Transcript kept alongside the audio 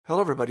Hello,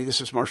 everybody. This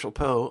is Marshall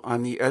Poe.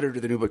 I'm the editor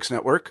of the New Books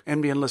Network.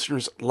 NBN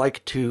listeners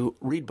like to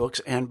read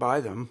books and buy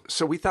them.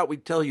 So we thought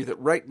we'd tell you that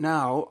right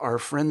now, our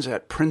friends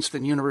at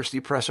Princeton University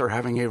Press are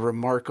having a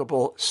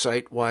remarkable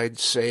site-wide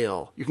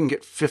sale. You can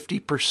get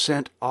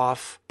 50%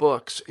 off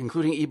books,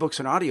 including ebooks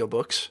and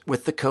audiobooks,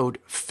 with the code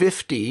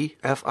 50,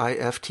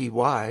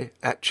 F-I-F-T-Y,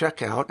 at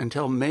checkout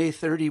until May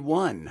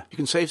 31. You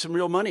can save some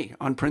real money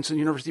on Princeton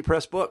University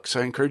Press books.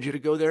 I encourage you to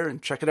go there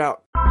and check it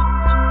out.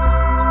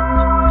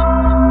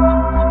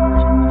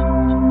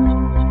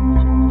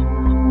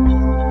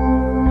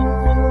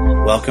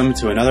 Welcome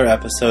to another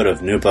episode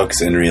of New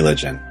Books in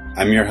Religion.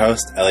 I'm your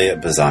host,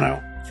 Elliot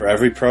Bazzano. For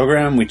every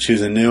program, we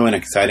choose a new and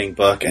exciting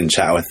book and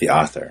chat with the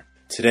author.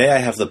 Today, I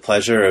have the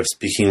pleasure of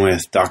speaking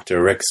with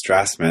Dr. Rick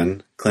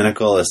Strassman,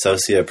 Clinical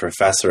Associate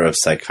Professor of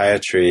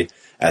Psychiatry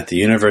at the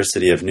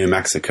University of New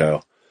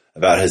Mexico,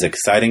 about his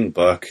exciting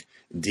book,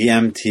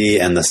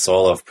 DMT and the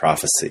Soul of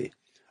Prophecy,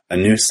 A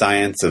New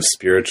Science of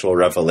Spiritual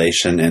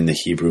Revelation in the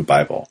Hebrew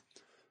Bible,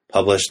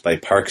 published by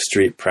Park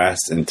Street Press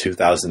in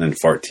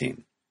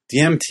 2014.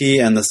 DMT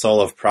and the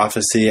Soul of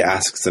Prophecy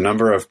asks a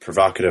number of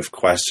provocative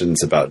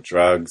questions about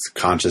drugs,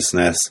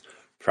 consciousness,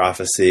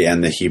 prophecy,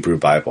 and the Hebrew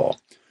Bible,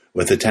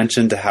 with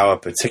attention to how a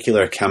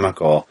particular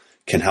chemical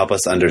can help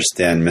us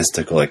understand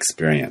mystical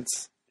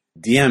experience.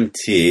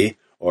 DMT,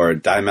 or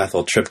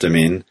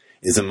dimethyltryptamine,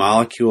 is a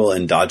molecule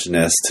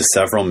endogenous to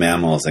several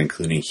mammals,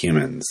 including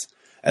humans,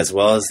 as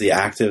well as the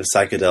active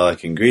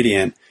psychedelic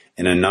ingredient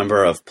in a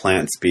number of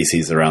plant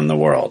species around the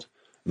world,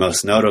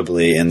 most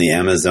notably in the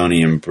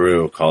Amazonian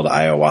brew called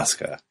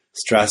ayahuasca.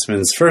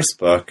 Strassman's first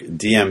book,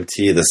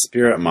 DMT, the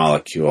Spirit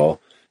Molecule,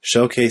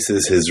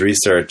 showcases his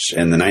research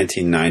in the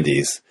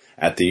 1990s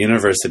at the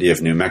University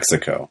of New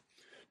Mexico,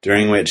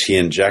 during which he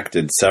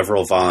injected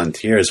several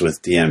volunteers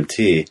with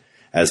DMT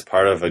as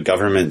part of a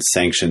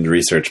government-sanctioned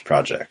research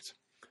project.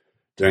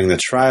 During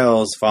the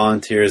trials,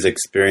 volunteers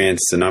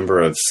experienced a number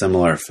of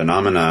similar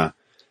phenomena,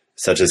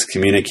 such as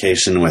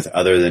communication with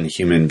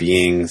other-than-human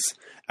beings,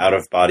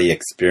 out-of-body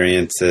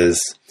experiences,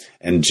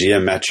 and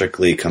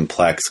geometrically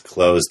complex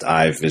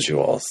closed-eye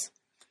visuals.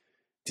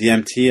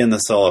 DMT and the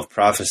Soul of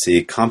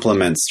Prophecy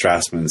complements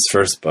Strassman's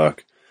first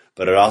book,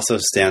 but it also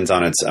stands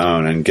on its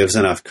own and gives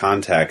enough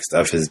context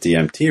of his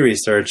DMT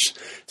research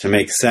to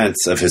make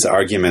sense of his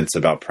arguments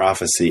about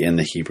prophecy in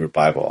the Hebrew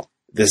Bible.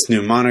 This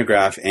new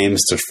monograph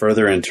aims to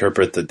further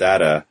interpret the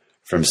data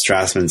from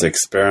Strassman's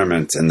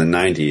experiments in the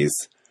 90s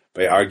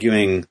by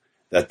arguing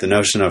that the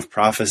notion of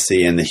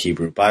prophecy in the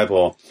Hebrew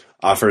Bible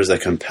offers a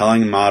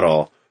compelling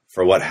model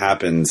for what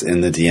happens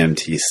in the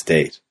DMT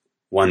state.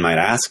 One might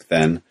ask,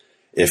 then,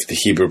 if the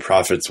Hebrew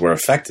prophets were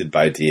affected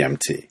by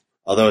DMT.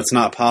 Although it's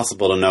not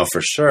possible to know for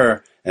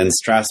sure, and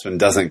Strassman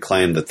doesn't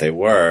claim that they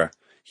were,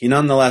 he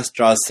nonetheless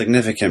draws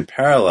significant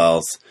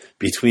parallels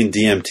between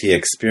DMT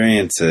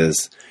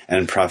experiences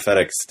and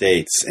prophetic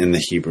states in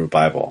the Hebrew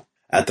Bible.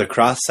 At the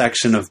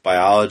cross-section of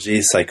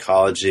biology,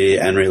 psychology,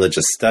 and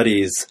religious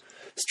studies,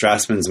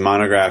 Strassman's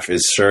monograph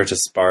is sure to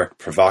spark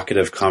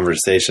provocative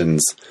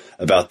conversations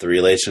about the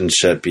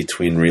relationship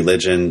between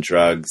religion,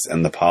 drugs,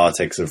 and the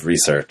politics of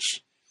research.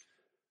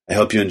 I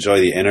hope you enjoy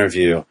the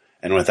interview,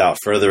 and without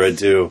further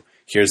ado,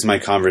 here's my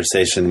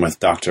conversation with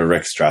Dr.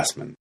 Rick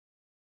Strassman.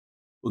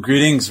 Well,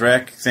 greetings,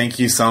 Rick. Thank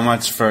you so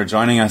much for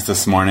joining us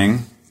this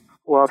morning.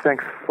 Well,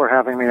 thanks for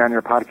having me on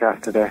your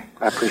podcast today.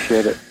 I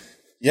appreciate it.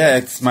 Yeah,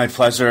 it's my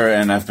pleasure,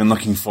 and I've been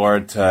looking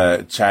forward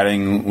to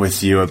chatting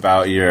with you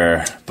about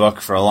your book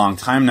for a long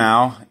time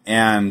now.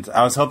 And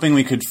I was hoping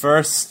we could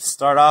first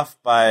start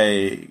off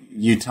by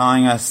you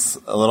telling us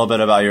a little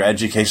bit about your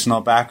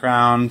educational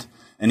background,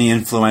 any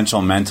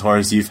influential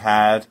mentors you've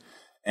had,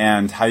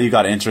 and how you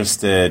got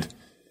interested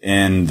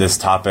in this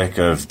topic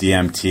of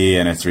DMT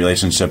and its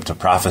relationship to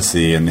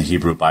prophecy in the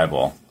Hebrew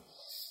Bible.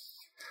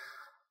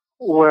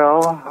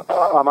 Well,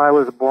 I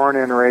was born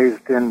and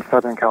raised in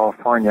Southern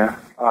California.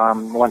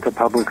 Went to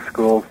public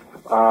schools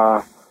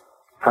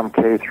from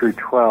K through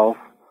 12.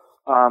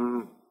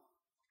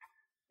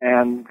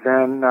 And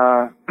then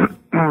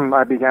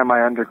I began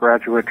my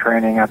undergraduate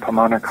training at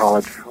Pomona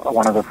College,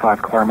 one of the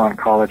 5 Claremont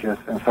colleges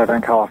in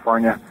Southern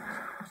California.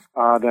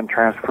 Then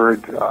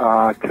transferred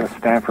to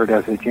Stanford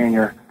as a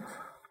junior.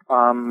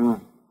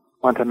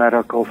 Went to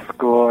medical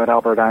school at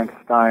Albert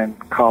Einstein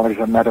College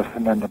of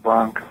Medicine in the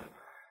Bronx.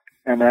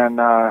 And then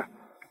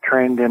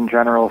trained in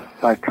general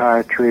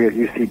psychiatry at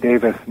UC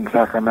Davis in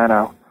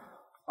Sacramento.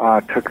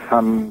 Took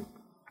some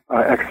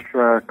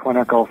extra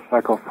clinical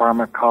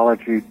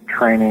psychopharmacology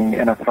training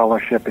in a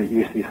fellowship at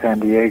UC San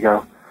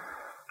Diego.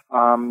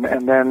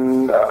 And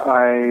then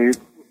I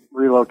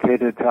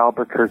relocated to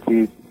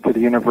Albuquerque to the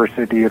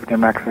University of New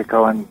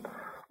Mexico and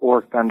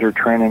worked under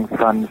training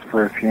funds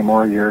for a few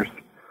more years.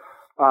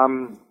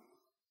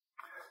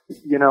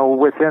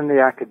 Within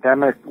the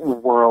academic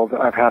world,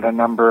 I've had a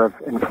number of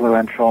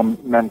influential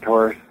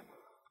mentors.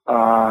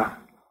 I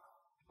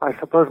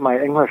suppose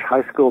my English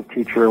high school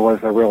teacher was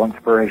a real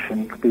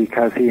inspiration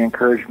because he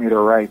encouraged me to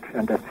write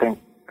and to think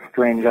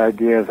strange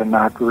ideas and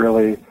not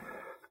really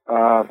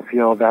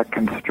feel that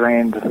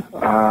constrained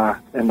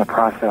in the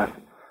process.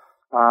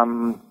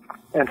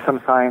 and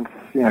some science,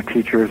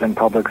 teachers in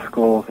public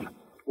schools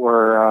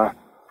were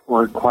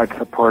quite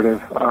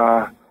supportive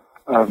of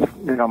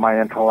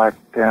my intellect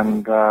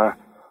and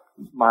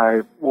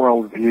my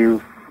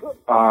worldview.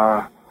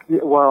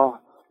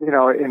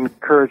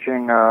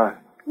 Encouraging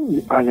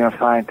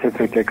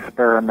scientific,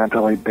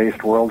 experimentally based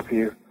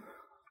worldview.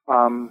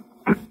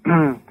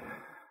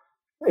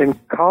 In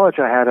college,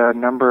 I had a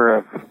number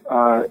of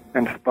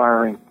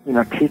inspiring,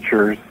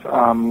 teachers.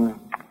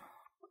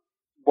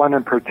 One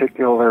in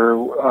particular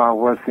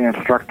was the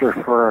instructor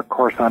for a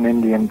course on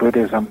Indian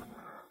Buddhism,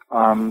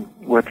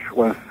 which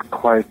was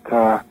quite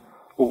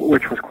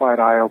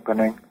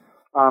eye-opening.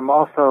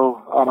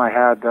 I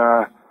had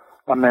a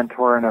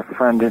mentor and a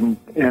friend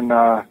in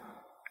a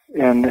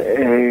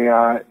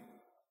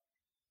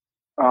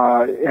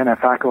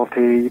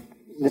faculty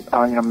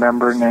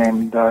member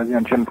named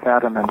Jim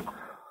Fadiman,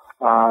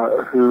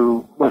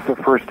 who was the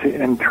first to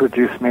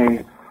introduce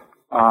me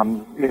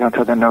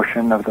to the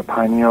notion of the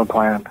pineal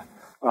gland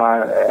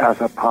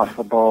as a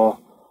possible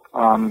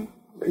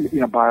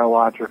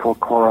biological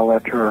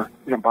correlate or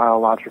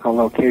biological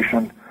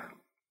location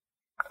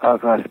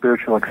of a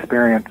spiritual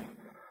experience.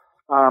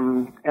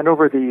 And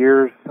over the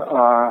years,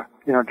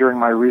 during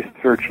my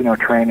research,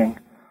 training,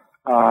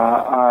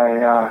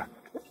 I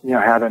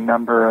had a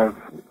number of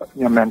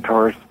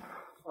mentors.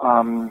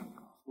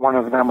 One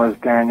of them was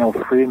Daniel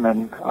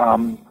Friedman,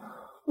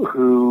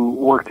 who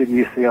worked at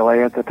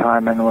UCLA at the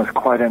time and was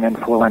quite an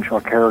influential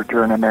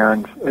character in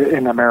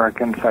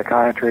American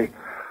psychiatry.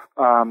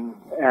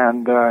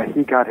 And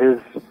he got his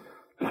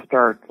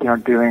start,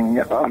 doing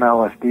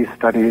LSD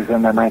studies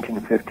in the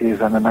 1950s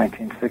and the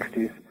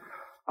 1960s.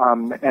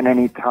 And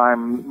any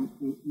time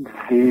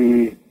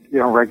the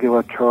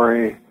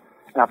regulatory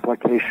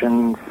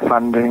application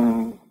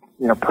funding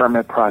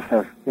permit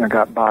process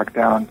got bogged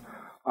down,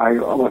 I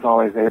was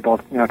always able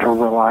to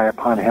rely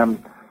upon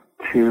him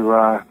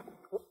to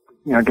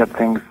get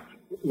things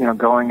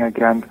going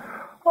again.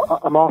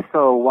 I'm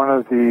also one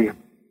of the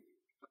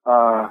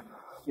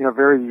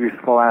very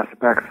useful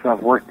aspects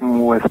of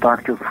working with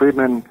Dr.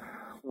 Friedman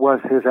was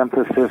his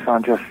emphasis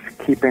on just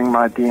keeping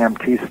my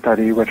DMT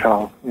study, which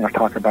I'll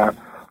talk about,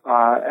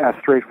 as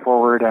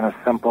straightforward and as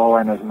simple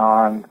and as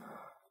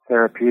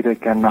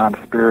non-therapeutic and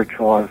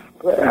non-spiritual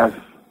as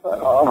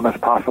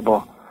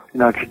possible.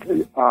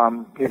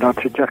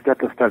 To just get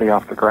the study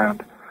off the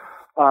ground.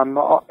 And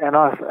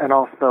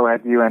also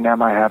at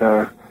UNM, I had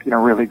a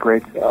really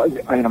great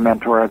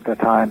mentor at the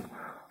time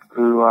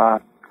who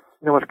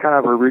was kind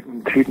of a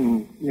rootin'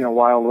 tootin'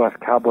 Wild West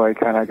cowboy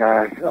kind of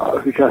guy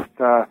who just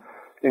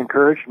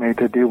encouraged me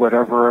to do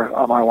whatever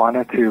I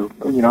wanted to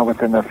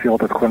within the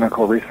field of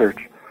clinical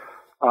research.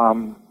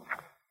 And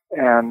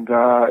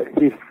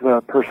he's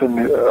the person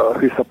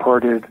who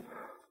supported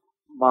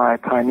my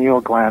pineal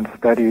gland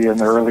study in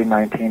the early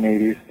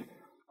 1980s,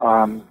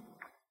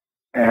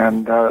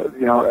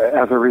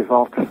 as a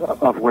result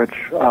of which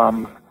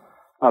I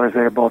was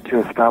able to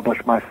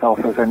establish myself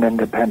as an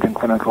independent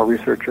clinical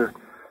researcher.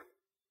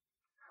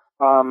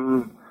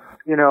 In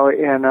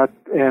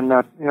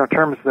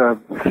terms of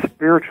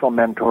spiritual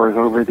mentors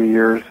over the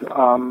years,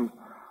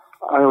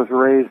 I was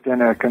raised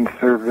in a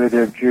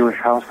conservative Jewish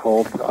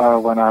household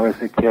when I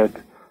was a kid,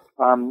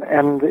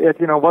 and it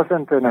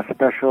wasn't an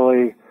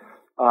especially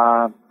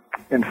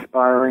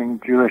inspiring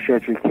Jewish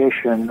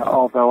education,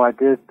 although I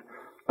did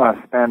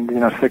spend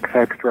 6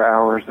 extra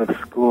hours of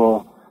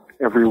school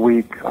every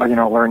week,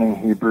 learning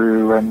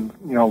Hebrew and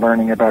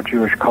learning about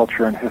Jewish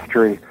culture and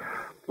history.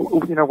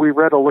 We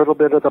read a little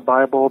bit of the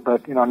Bible,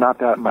 but not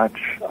that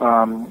much,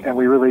 and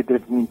we really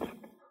didn't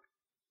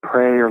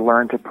pray or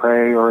learn to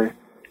pray or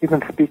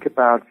even speak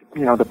about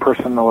the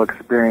personal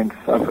experience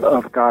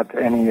of God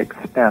to any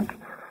extent.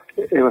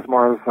 It was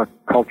more of a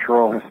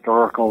cultural,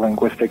 historical,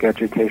 linguistic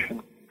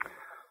education.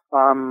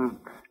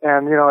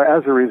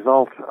 As a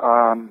result,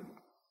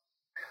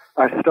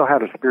 I still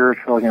had a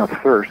spiritual,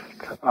 thirst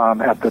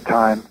at the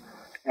time,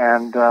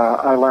 and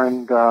I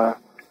learned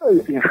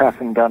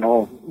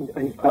transcendental.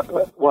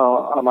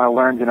 I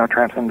learned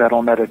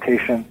transcendental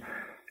meditation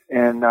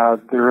in the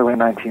early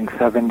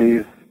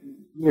 1970s,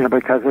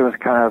 because it was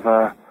kind of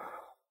a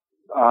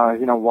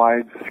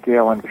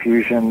wide-scale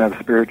infusion of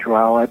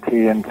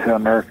spirituality into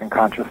American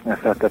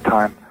consciousness at the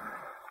time.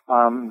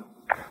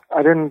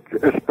 I didn't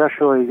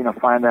especially,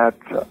 find that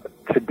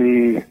to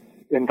be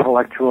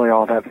intellectually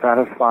all that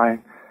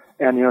satisfying.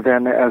 And,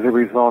 then as a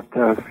result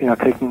of,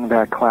 taking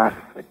that class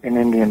in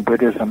Indian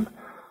Buddhism,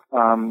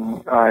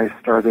 I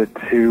started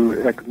to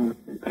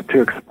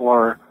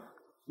explore,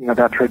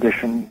 that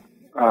tradition,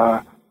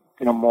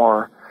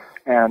 more.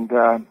 And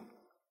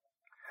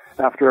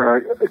after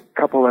a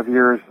couple of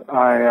years,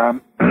 I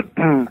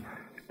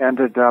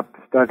ended up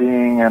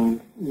studying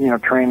and,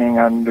 training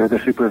under the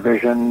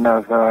supervision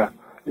of the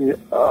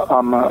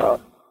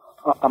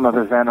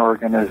Zen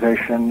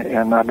organization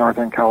in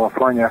Northern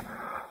California,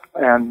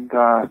 and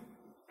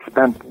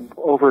spent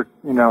over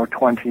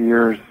 20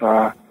 years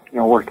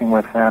working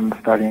with them,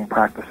 studying,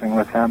 practicing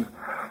with them.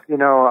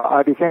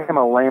 I became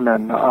a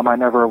layman. I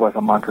never was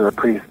a monk or a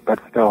priest, but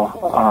still,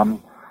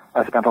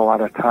 I spent a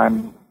lot of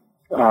time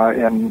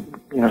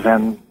in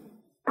Zen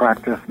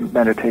practice,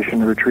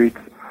 meditation retreats,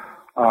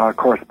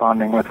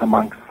 corresponding with the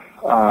monks,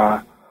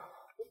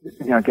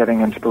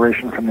 getting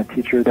inspiration from the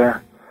teacher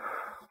there.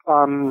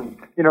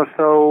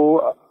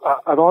 So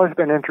I've always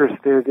been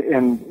interested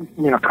in,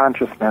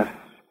 consciousness.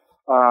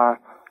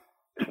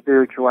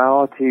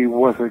 Spirituality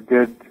was a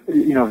good,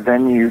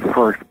 venue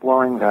for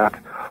exploring that.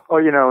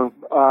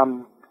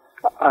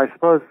 I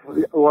suppose,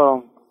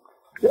 one,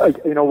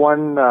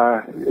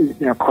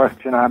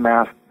 question I'm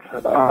asked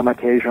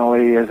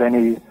occasionally is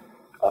any,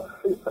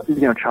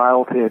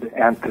 childhood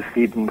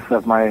antecedents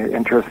of my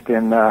interest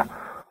in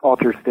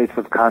altered states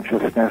of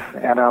consciousness.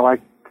 And I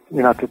like,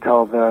 to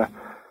tell the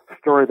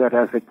story that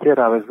as a kid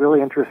I was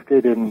really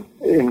interested in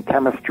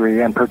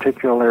chemistry. In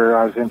particular,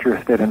 I was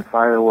interested in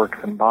fireworks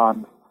and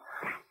bombs.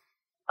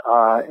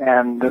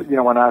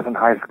 When I was in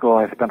high school,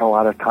 I spent a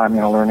lot of time,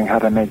 learning how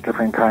to make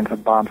different kinds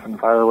of bombs and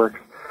fireworks.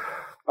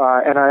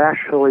 And I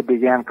actually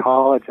began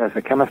college as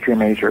a chemistry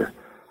major,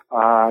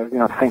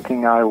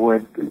 thinking I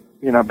would,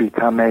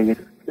 become a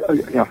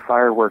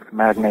fireworks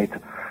magnate.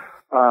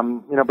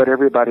 But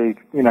everybody,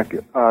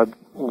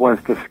 was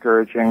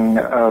discouraging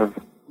of,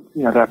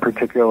 that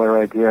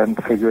particular idea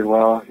and figured,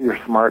 well, you're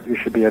smart, you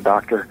should be a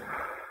doctor.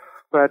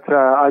 But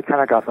I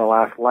kind of got the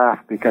last laugh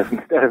because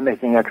instead of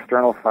making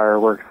external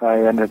fireworks,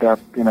 I ended up,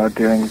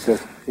 doing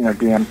this,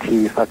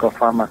 DMT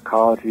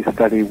psychopharmacology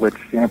study, which,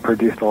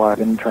 produced a lot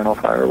of internal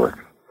fireworks.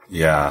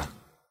 Yeah.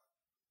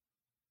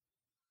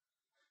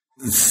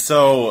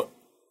 So,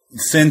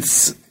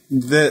 since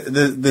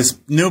this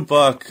new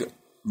book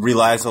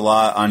relies a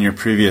lot on your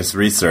previous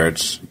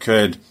research,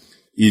 could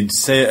you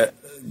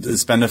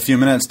spend a few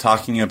minutes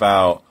talking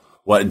about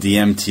what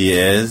DMT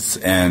is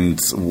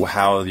and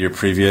how your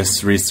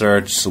previous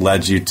research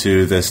led you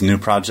to this new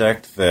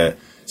project that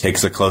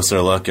takes a closer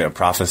look at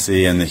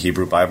prophecy in the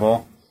Hebrew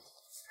Bible?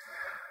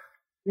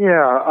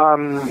 Yeah,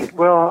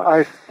 well,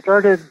 I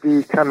started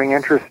becoming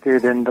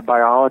interested in the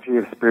biology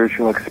of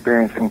spiritual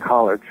experience in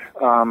college.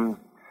 I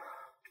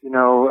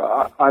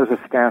was at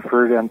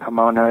Stanford and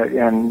Pomona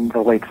in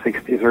the late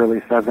 60s,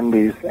 early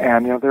 70s,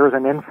 and, there was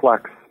an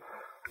influx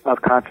of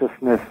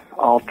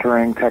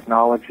consciousness-altering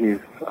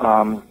technologies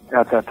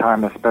at that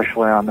time,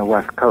 especially on the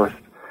West Coast.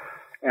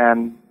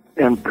 And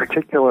in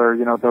particular,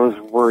 those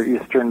were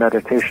Eastern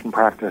meditation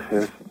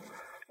practices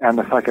and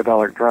the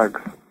psychedelic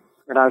drugs.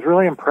 And I was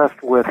really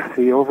impressed with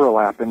the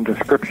overlap in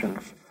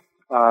descriptions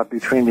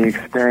between the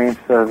experience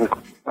of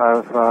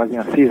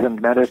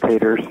seasoned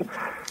meditators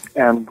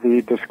and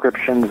the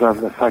descriptions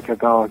of the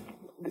psychedelic,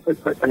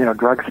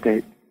 drug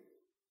state.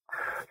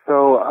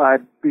 So I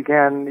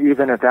began,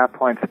 even at that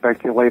point,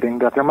 speculating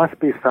that there must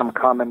be some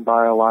common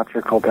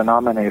biological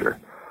denominator,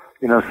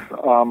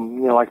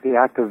 like the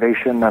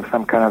activation of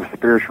some kind of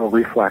spiritual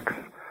reflex,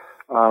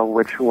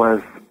 which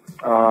was,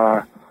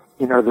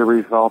 the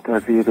result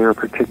of either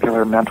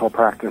particular mental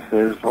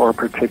practices or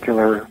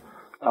particular,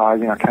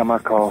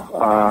 chemical,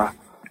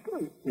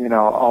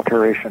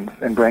 alterations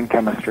in brain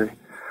chemistry.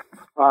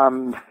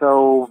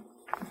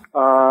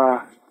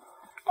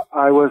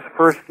 I was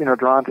first,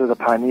 drawn to the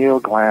pineal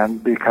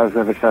gland because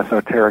of its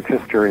esoteric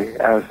history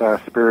as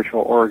a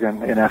spiritual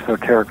organ in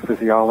esoteric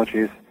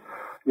physiologies,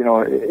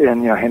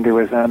 in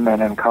Hinduism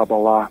and in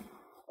Kabbalah.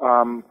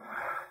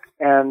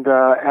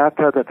 At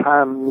the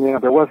time,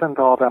 there wasn't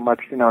all that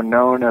much,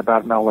 known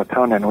about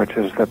melatonin, which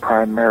is the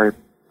primary,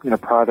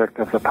 product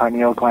of the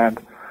pineal gland.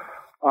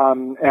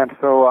 And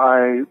so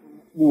I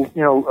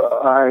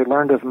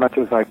learned as much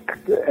as I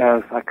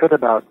could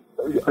about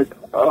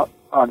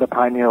on the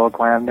pineal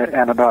gland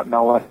and about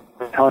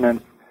melatonin.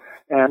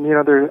 And,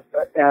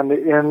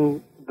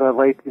 in the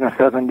late,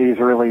 70s,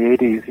 early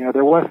 80s,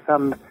 there was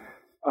some,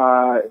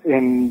 there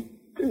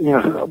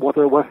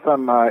was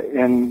some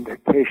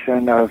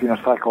indication of,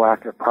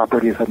 psychoactive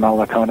properties of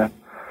melatonin,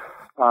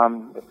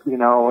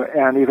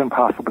 and even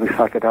possibly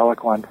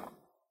psychedelic ones.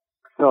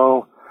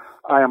 So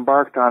I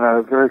embarked on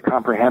a very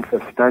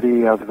comprehensive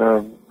study of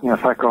the, the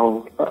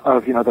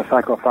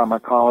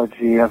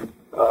psychopharmacology of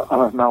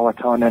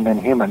melatonin in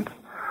humans.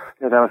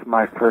 That was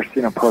my first,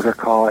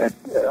 protocol at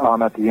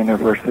the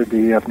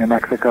University of New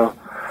Mexico.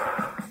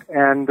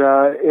 And,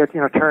 it,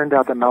 turned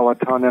out that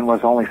melatonin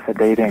was only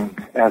sedating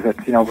as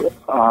it's, in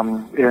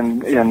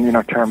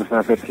terms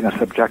of its,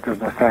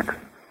 subjective effects.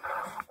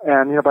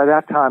 And, by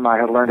that time I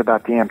had learned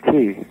about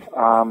DMT,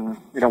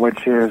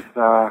 which is,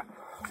 a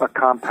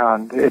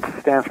compound. It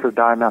stands for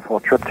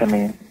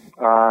dimethyltryptamine.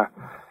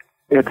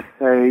 It's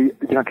a,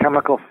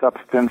 chemical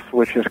substance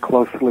which is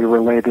closely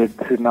related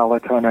to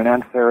melatonin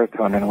and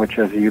serotonin, which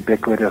is a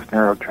ubiquitous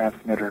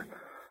neurotransmitter,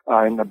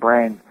 in the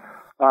brain.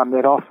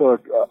 It also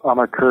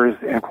occurs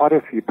in quite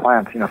a few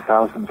plants,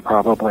 thousands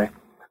probably.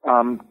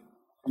 But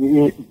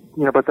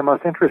the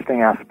most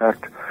interesting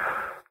aspect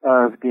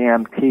of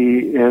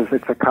DMT is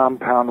it's a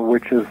compound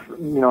which is,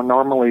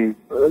 normally,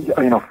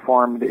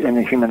 formed in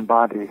the human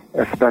body,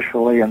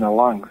 especially in the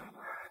lungs.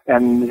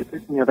 And,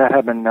 that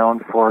had been known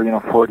for,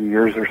 40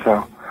 years or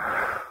so.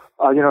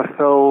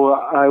 So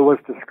I was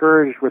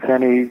discouraged with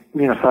any,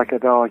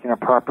 psychedelic,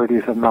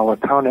 properties of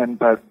melatonin,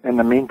 but in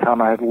the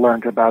meantime, I had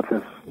learned about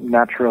this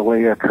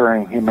naturally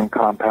occurring human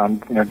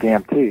compound,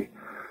 DMT.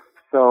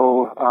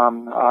 So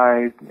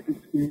I,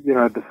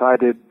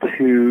 decided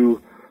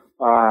to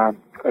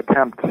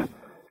attempt a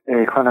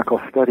clinical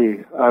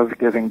study of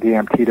giving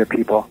DMT to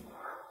people.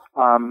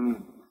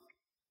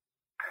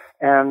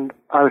 And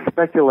I was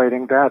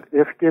speculating that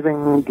if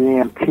giving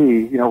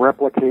DMT,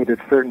 replicated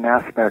certain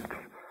aspects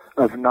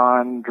of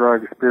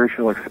non-drug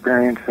spiritual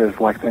experiences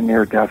like the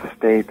near-death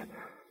state,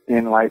 the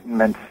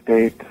enlightenment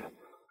state,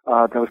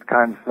 those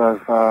kinds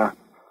of,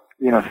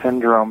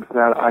 syndromes,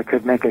 that I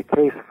could make a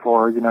case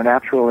for,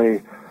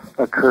 naturally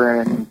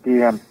occurring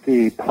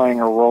DMT playing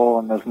a role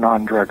in those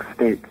non-drug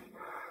states.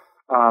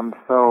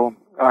 So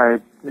I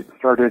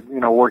started,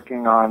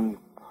 working on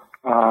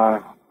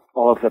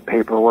all of the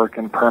paperwork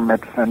and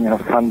permits and,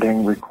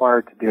 funding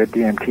required to do a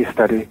DMT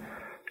study.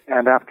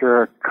 And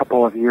after a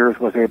couple of years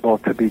was able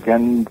to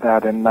begin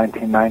that in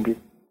 1990.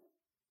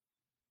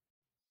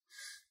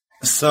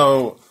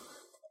 So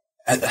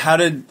how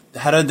did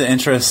the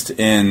interest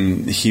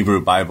in the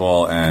Hebrew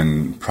Bible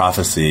and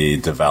prophecy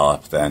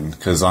develop then?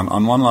 Because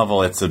on one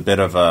level, it's a bit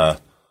of a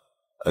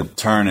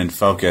turn in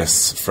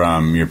focus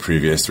from your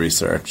previous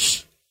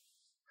research.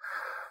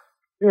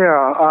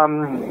 Yeah,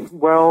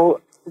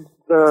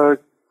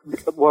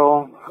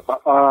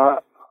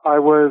 I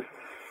was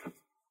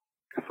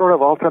sort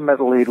of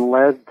ultimately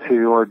led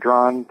to or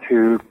drawn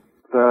to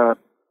the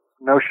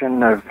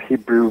notion of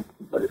Hebrew,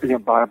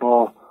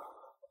 Bible,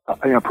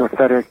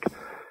 prophetic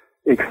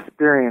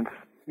experience,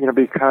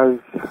 because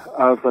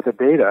of the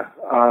data,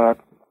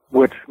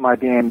 which my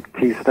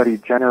DMT study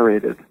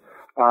generated.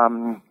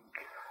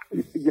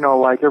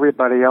 Like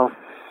everybody else,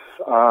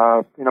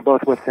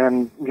 both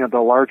within, the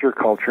larger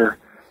culture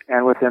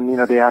and within,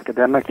 the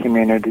academic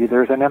community,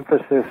 there's an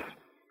emphasis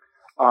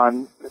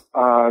on,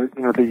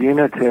 the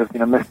unitive,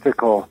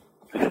 mystical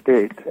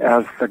state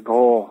as the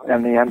goal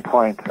and the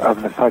endpoint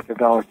of the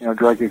psychedelic,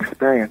 drug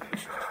experience.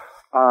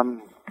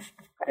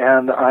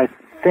 And I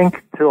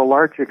think to a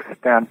large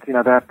extent,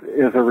 that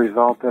is a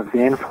result of the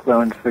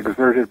influence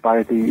exerted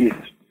by the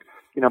East,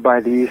 by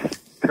the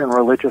Eastern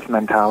religious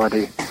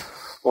mentality,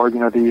 or,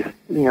 the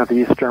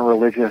Eastern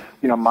religious,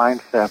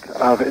 mindset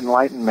of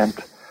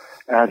enlightenment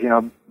as,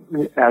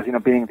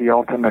 being the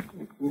ultimate,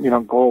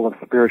 goal of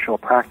spiritual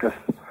practice.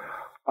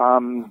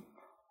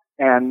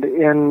 And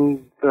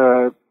in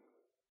the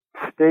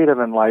state of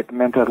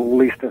enlightenment, at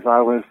least as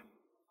I was,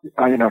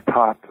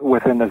 taught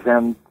within the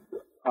Zen,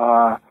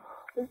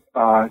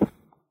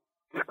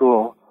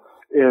 school,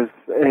 is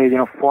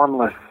a,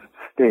 formless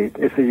state.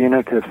 It's a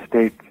unitive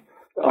state.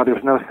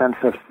 There's no sense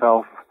of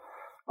self.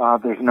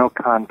 There's no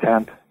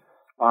content.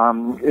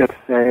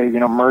 It's a,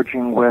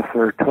 merging with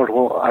or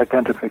total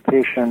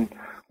identification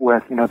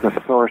with, the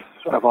source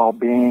of all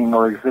being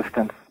or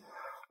existence.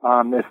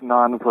 It's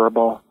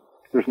nonverbal.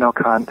 There's no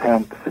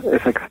content.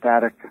 It's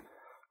ecstatic.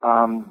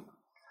 And,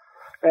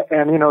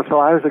 so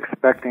I was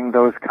expecting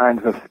those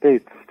kinds of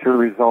states to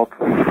result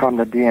from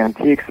the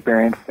DMT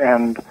experience.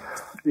 And,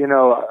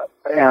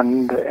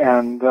 and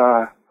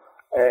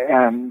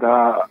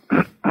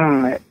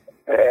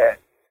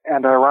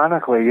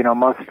ironically,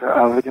 most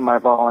of my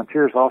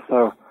volunteers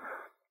also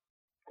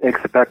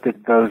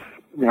expected those,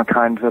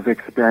 kinds of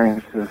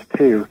experiences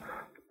too.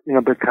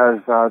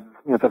 Because,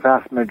 the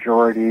vast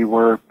majority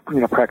were,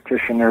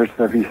 practitioners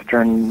of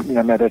Eastern,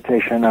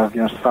 meditation of,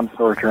 some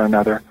sort or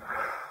another.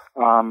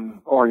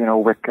 Or,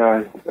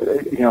 Wicca,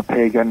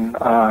 pagan,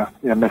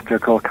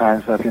 mystical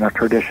kinds of,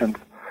 traditions.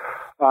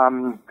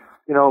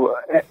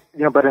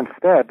 But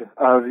instead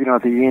of,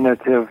 the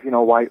unitive,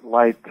 white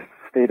light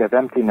state of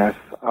emptiness,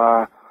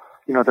 the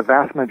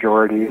vast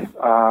majority,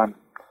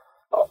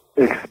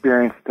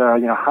 experienced,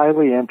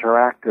 highly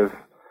interactive,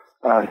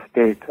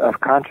 state of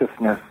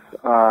consciousness.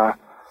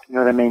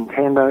 They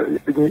maintain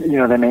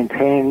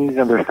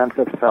their sense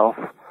of self.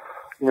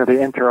 They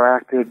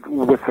interacted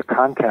with the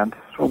contents,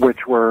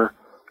 which were,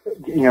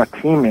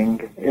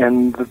 teeming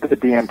in the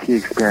DMT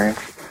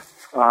experience.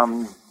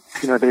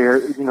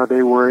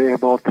 They were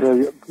able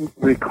to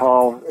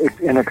recall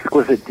in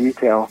exquisite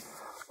detail,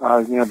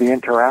 the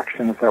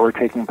interactions that were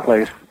taking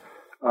place,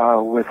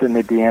 within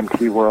the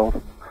DMT world.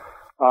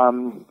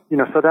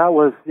 So that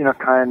was,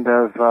 kind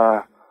of,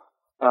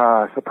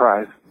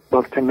 surprise,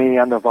 both to me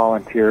and the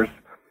volunteers.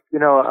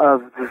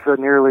 Of the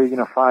nearly,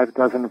 5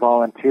 dozen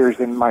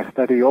volunteers in my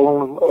study,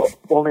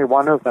 only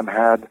one of them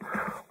had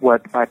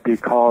what might be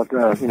called,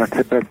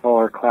 typical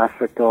or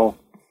classical,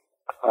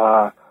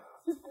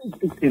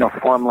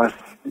 formless,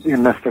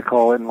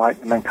 mystical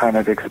enlightenment kind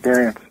of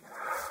experience.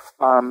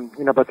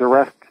 But the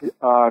rest,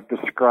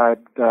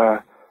 described,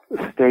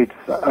 states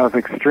of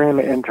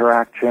extreme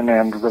interaction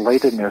and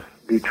relatedness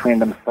between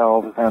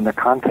themselves and the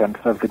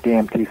contents of the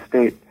DMT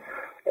state.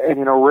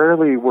 And,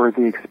 rarely were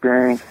the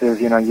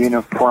experiences,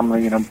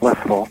 uniformly,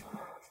 blissful.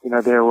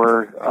 They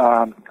were,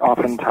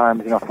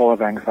 oftentimes, full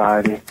of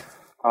anxiety.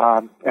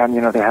 And,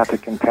 they had to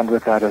contend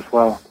with that as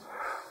well.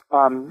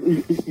 So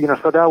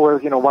that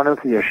was, one of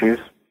the issues.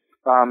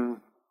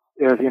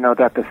 is,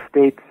 that the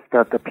states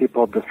that the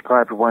people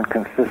described weren't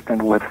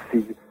consistent with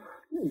the,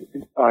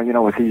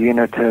 with the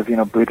unitive,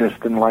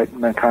 Buddhist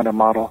enlightenment kind of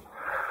model.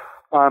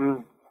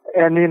 And,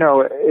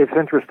 it's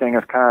interesting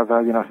as kind of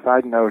a,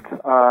 side note,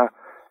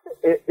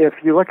 if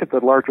you look at the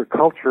larger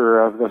culture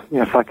of the,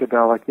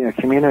 psychedelic,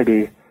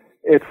 community,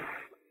 it's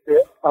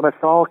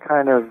all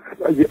kind of,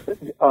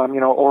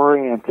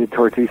 oriented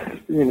towards east,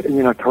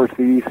 towards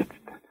the east,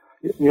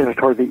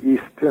 toward the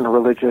Eastern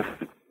religious,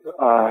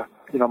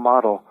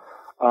 model.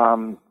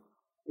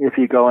 If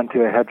you go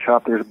into a head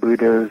shop, there's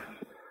Buddhas,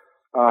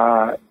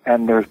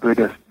 and there's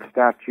Buddhist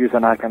statues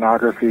and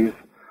iconographies.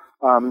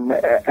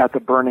 At the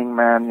Burning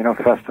Man,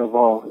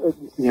 festival,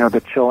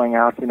 the chilling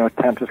out,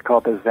 tent is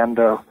called the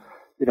Zendo,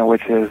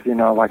 which is,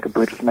 like a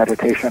Buddhist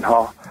meditation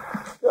hall.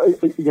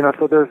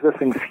 So there's this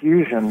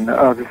infusion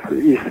of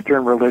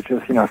Eastern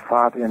religious,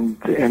 thought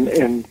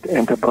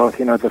into both,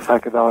 the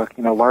psychedelic,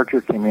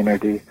 larger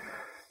community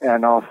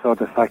and also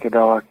the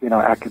psychedelic,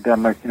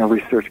 academic,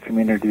 research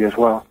community as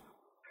well.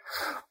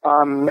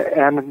 So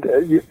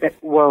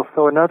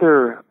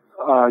another,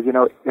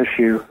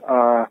 issue,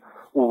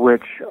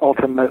 which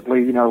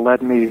ultimately,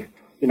 led me,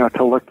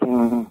 to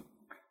looking,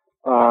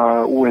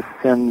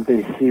 within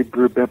the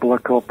Hebrew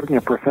biblical,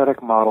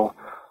 prophetic model,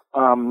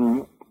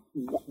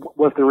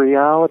 was the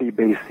reality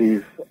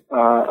bases,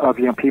 of,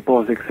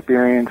 people's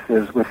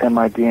experiences within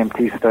my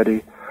DMT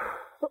study.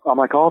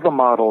 Like all the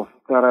models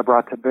that I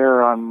brought to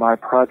bear on my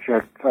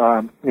project,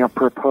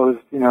 proposed,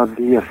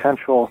 the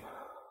essential,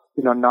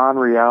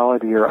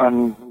 non-reality or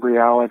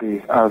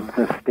unreality of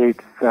the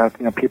states that,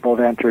 people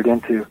have entered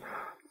into.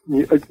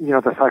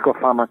 The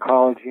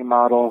psychopharmacology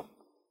model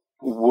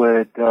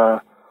would,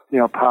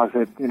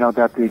 posit,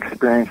 that the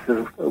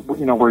experiences,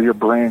 were your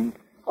brain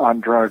on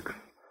drugs.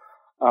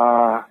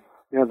 The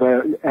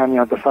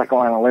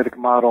psychoanalytic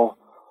model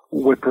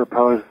would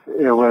propose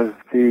it was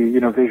the,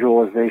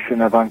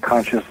 visualization of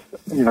unconscious,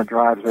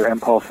 drives or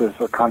impulses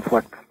or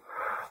conflicts.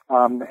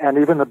 And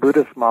even the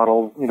Buddhist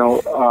model,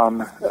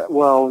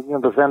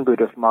 the Zen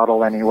Buddhist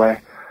model anyway,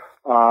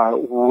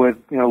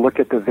 would, look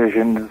at the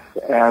visions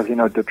as,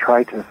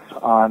 detritus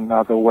on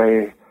the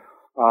way,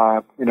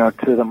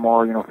 to the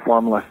more,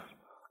 formless,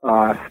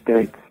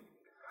 states.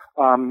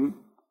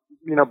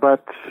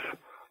 But,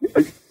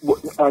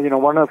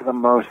 one of the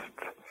most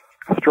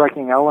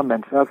striking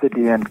elements of the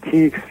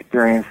DMT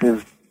experience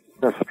is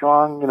the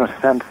strong,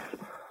 sense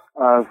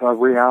of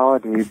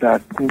reality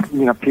that,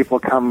 people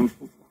come,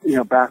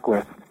 back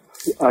with.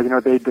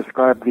 They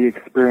describe the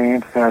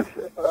experience as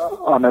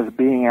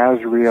being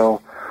as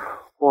real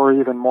or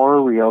even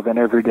more real than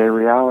everyday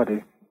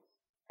reality.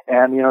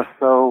 And,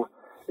 so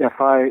if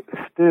I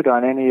stood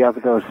on any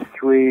of those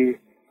three,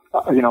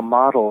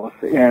 models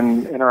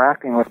in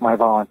interacting with my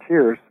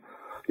volunteers,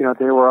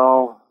 they were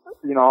all,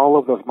 all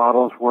of those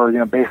models were,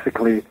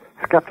 basically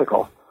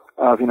skeptical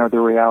of, the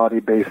reality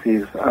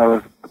bases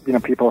of,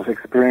 people's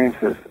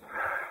experiences.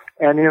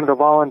 And, the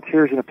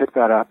volunteers, picked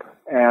that up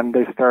and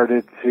they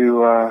started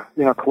to,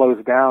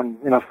 close down,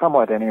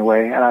 somewhat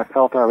anyway. And I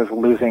felt I was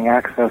losing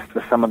access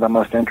to some of the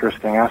most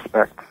interesting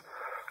aspects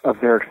of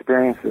their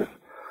experiences.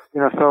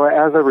 So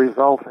as a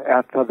result,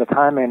 at the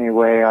time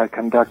anyway, I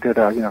conducted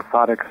a,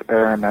 thought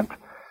experiment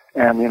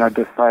and,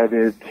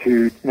 decided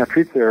to,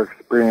 treat their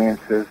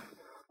experiences,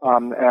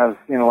 as,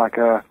 like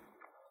a,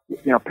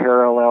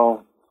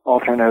 parallel,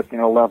 alternate,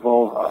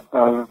 level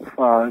of,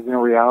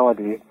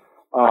 reality,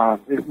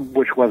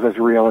 which was as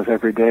real as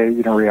everyday,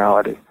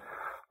 reality.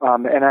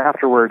 And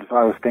afterwards,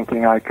 I was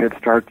thinking I could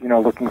start,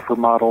 looking for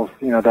models,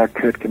 that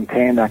could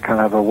contain that kind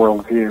of a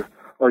worldview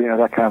or,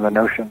 that kind of a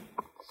notion.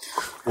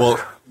 Well,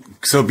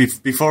 so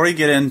before we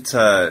get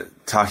into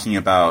talking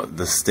about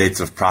the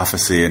states of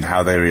prophecy and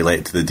how they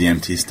relate to the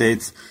DMT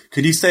states,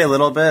 could you say a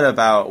little bit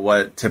about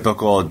what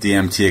typical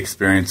DMT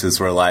experiences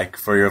were like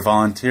for your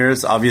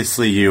volunteers?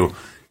 Obviously, you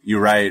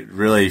write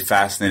really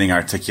fascinating,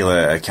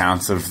 articulate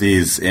accounts of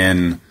these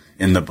in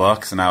the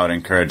books, and I would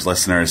encourage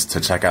listeners to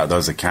check out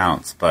those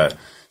accounts. But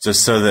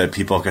just so that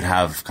people could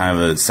have kind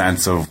of a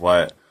sense of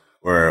what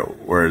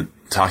we're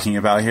talking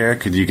about here,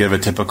 could you give a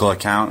typical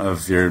account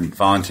of your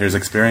volunteers'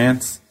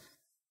 experience?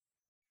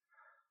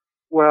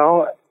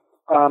 Well,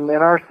 in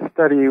our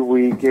study,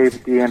 we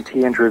gave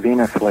DMT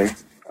intravenously.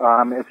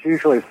 It's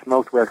usually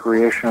smoked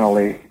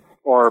recreationally,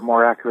 or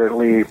more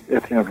accurately,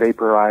 it's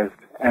vaporized,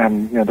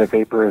 and the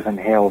vapor is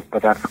inhaled,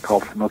 but that's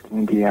called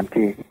smoking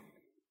DMT.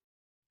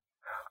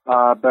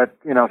 But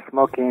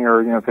smoking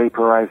or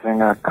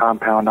vaporizing a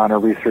compound on a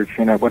research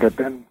unit would have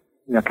been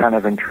kind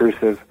of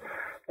intrusive,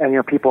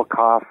 and people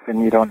cough,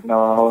 and you don't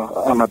know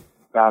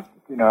about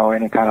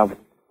any kind of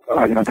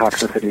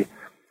toxicity.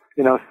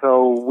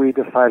 So we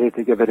decided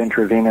to give it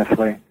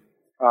intravenously.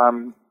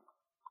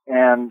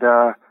 And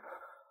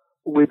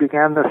we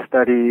began the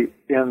study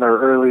in the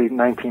early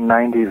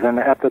 1990s, and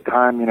at the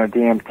time,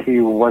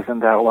 DMT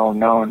wasn't that well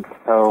known.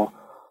 So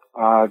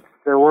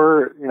there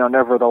were,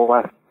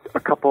 nevertheless, a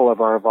couple of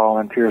our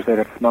volunteers that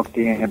had smoked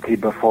DMT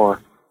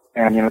before,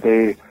 and,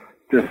 they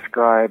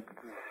described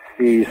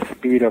the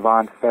speed of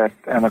onset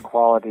and the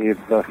quality of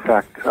the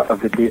effect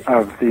of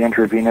the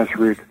intravenous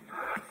route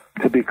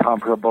to be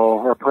comparable,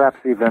 or perhaps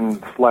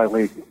even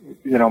slightly,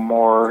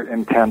 more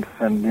intense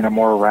and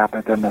more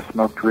rapid than the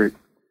smoked route.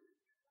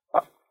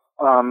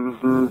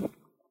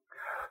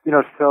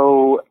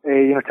 So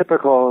a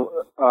typical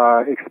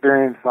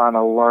experience on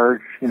a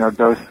large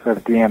dose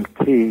of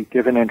DMT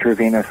given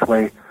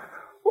intravenously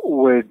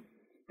would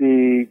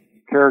be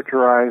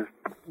characterized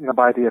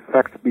by the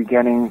effects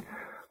beginning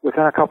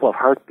within a couple of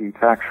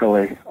heartbeats,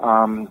 actually.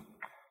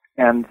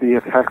 And the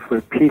effects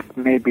would peak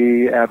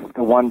maybe at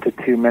the 1 to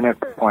 2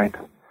 minute point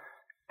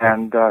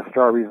and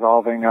start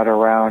resolving at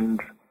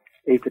around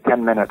 8 to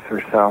 10 minutes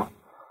or so.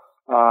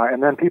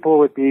 And then people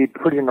would be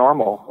pretty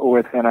normal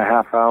within a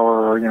half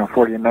hour or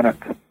 40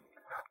 minutes.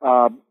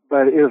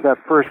 But it was that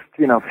first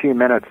few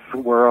minutes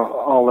where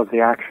all of the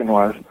action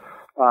was.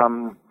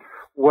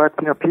 What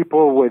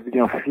people would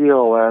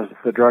feel as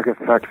the drug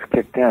effects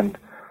kicked in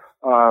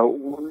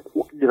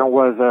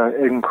was an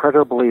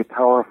incredibly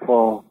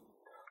powerful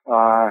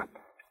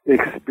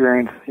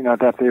experience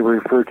that they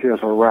refer to as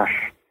a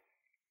rush.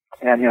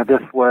 And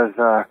this was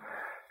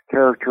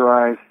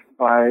characterized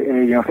by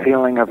a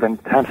feeling of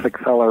intense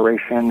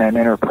acceleration and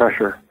inner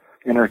pressure,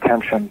 inner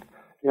tension,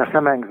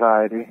 some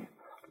anxiety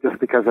just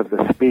because of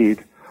the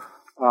speed.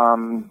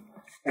 And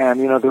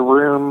the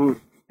room,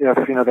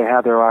 if they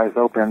had their eyes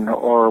open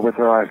or with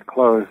their eyes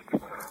closed,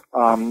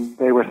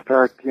 they would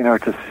start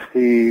to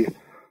see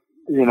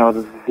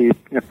the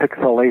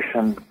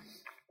pixelation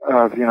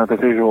of the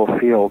visual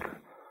field,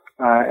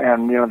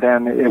 and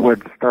then it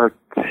would start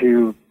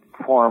to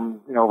form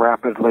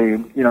rapidly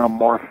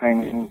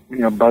morphing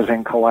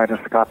buzzing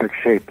kaleidoscopic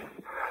shapes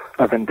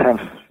of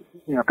intense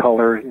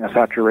color,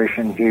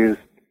 saturation, hues,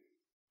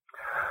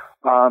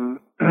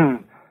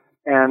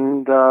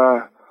 and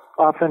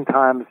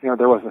oftentimes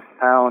there was a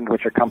sound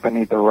which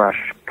accompanied the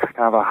rush, kind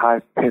of a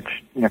high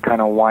pitched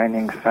kind of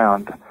whining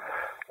sound.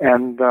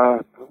 And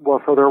so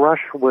the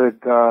rush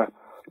would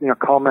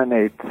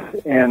culminate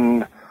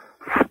in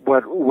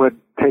what would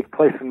take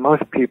place in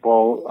most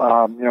people,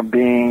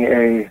 being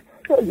a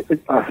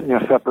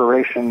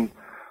separation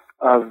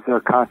of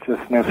their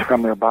consciousness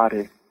from their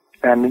body,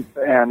 and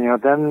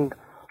then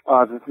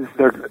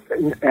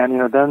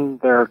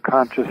their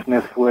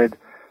consciousness would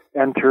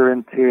enter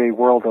into a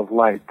world of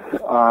light,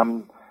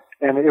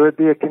 and it would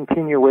be a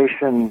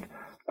continuation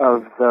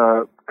of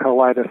the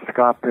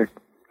kaleidoscopic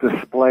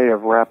display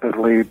of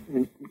rapidly,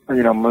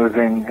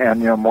 moving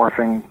and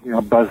morphing,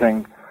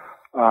 buzzing,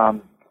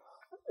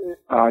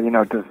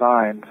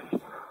 designs.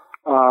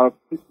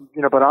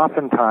 But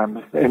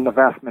oftentimes, in the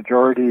vast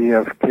majority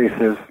of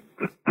cases,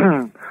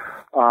 the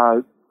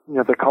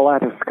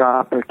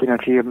kaleidoscopic,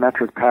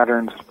 geometric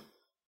patterns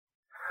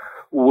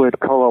would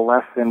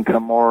coalesce into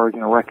more,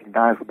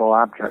 recognizable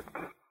objects.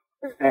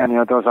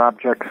 And, those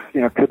objects,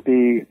 could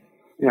be,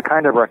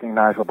 kind of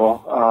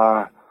recognizable,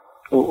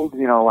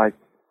 like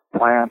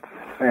plants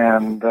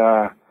and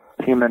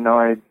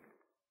humanoid,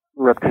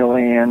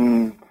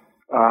 reptilian,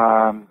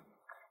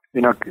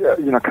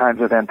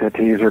 kinds of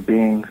entities or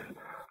beings.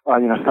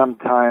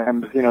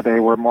 Sometimes, they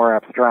were more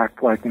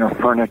abstract, like,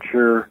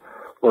 furniture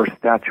or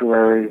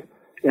statuary,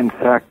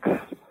 insects,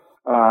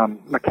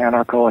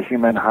 mechanical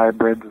human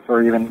hybrids,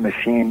 or even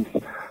machines.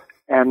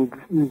 And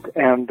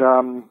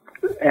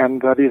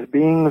these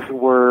beings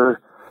were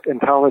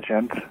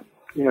intelligent,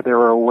 they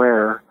were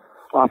aware.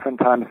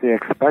 Oftentimes they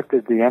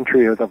expected the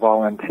entry of the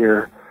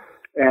volunteer,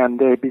 and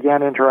they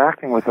began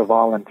interacting with the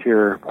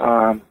volunteer.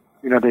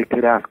 They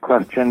could ask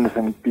questions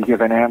and be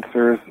given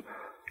answers.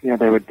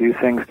 They would do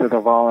things to the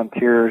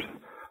volunteers,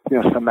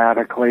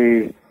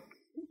 somatically.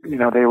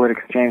 They would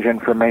exchange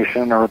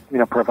information or,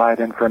 provide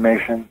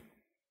information.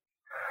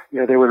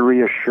 They would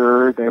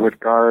reassure, they would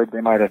guard,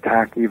 they might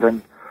attack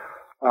even.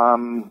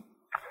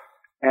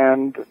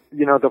 And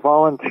the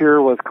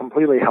volunteer was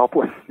completely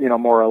helpless,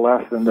 more or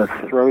less in the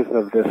throes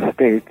of this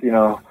state.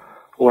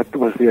 What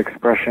was the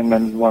expression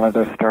in one of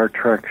the Star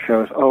Trek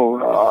shows?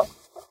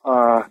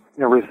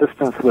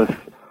 Resistance was,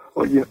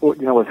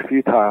 was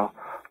futile.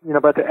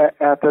 But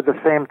at the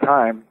same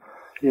time,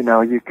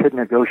 you could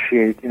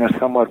negotiate,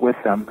 somewhat with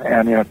them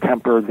and,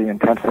 temper the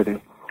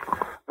intensity.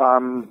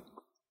 So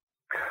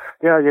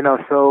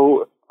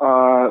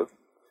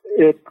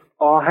it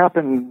all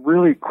happened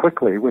really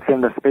quickly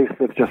within the space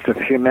of just a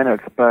few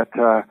minutes, but,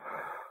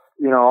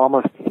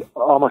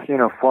 almost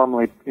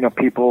uniformly,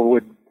 people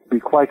would be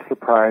quite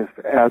surprised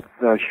at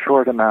the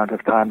short amount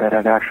of time that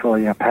had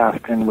actually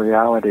passed in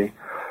reality.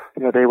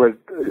 They would,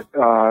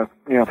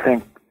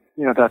 think,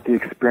 that the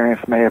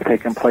experience may have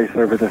taken place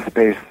over the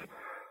space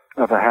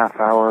of a half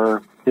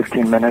hour,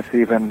 15 minutes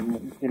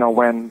even,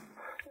 when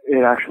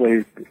it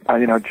actually,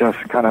 just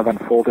kind of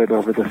unfolded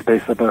over the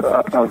space of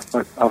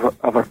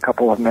a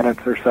couple of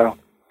minutes or so.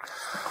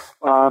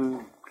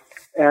 And,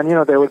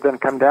 they would then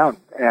come down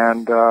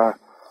and,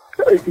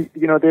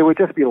 they would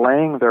just be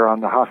laying there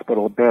on the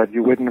hospital bed.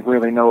 You wouldn't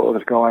really know what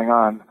was going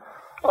on.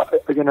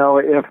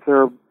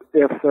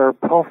 If their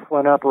pulse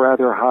went up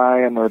rather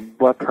high and their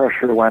blood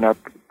pressure went up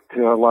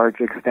to a large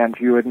extent,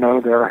 you would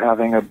know they're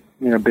having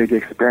a big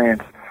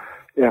experience.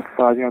 If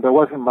there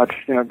wasn't much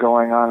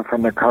going on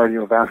from the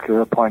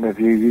cardiovascular point of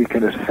view, you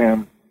could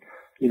assume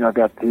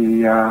that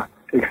the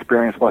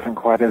experience wasn't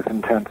quite as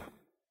intense.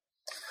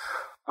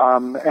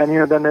 And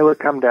then they would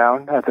come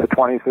down at the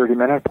 20,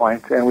 30-minute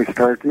point, and we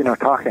start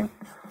talking,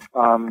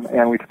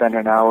 and we'd spend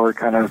an hour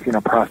kind of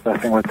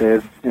processing what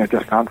they've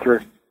just gone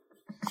through.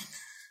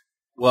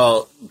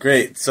 Well,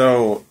 great.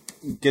 So,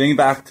 getting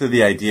back to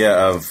the idea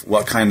of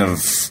what kind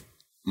of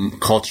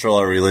cultural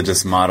or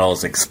religious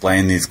models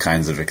explain these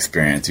kinds of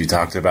experience. You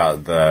talked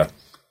about a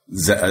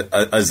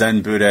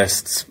Zen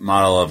Buddhist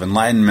model of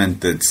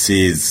enlightenment that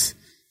sees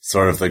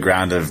sort of the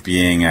ground of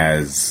being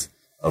as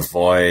a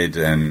void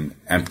and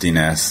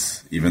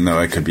emptiness, even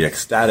though it could be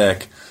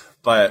ecstatic.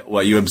 But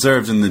what you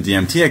observed in the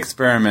DMT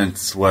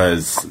experiments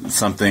was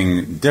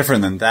something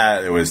different than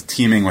that. It was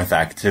teeming with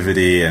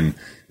activity and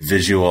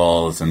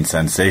visuals and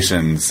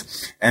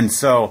sensations. And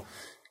so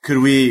could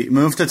we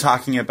move to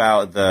talking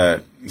about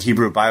the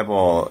Hebrew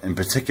Bible in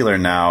particular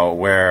now,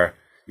 where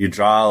you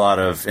draw a lot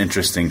of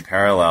interesting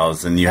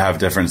parallels, and you have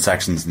different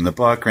sections in the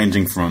book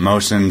ranging from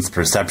emotions,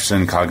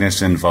 perception,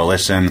 cognition,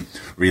 volition,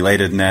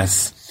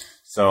 relatedness.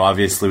 So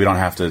obviously we don't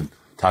have to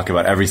talk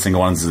about every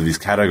single one of these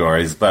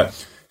categories,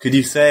 but could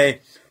you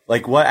say,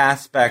 like, what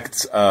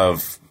aspects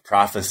of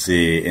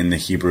prophecy in the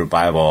Hebrew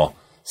Bible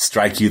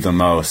strike you the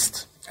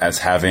most as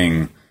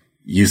having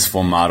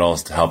useful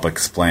models to help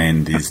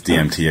explain these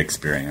DMT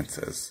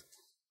experiences?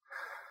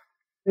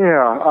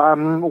 Yeah,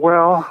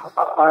 well,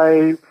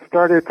 I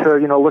started to,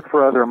 look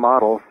for other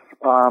models,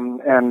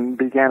 and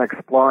began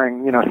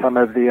exploring, some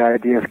of the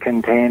ideas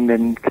contained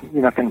in,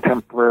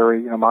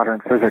 contemporary,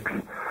 modern physics,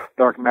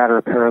 dark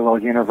matter, parallel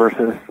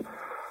universes,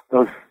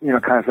 those,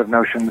 kinds of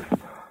notions.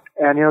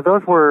 And,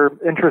 those were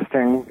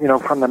interesting,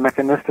 from the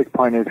mechanistic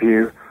point of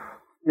view,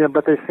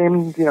 but they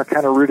seemed,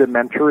 kind of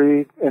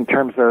rudimentary in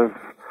terms of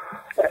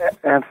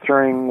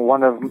answering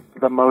one of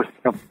the most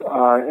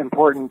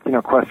important,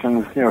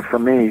 questions, for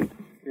me,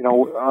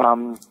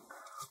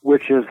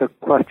 which is the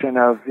question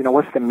of,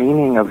 what's the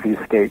meaning of these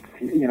states?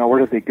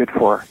 What are they good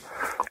for?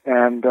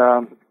 And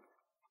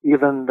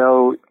even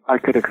though I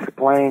could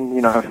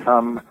explain,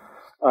 some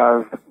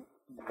of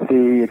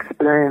the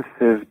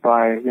experiences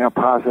by,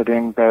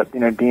 positing that,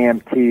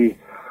 DMT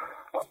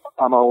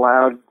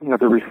allowed,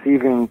 the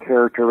receiving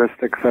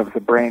characteristics of the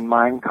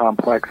brain-mind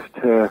complex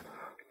to,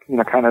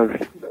 kind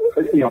of,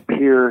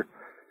 peer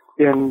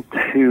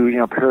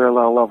into,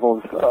 parallel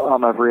levels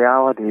of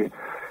reality.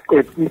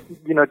 It,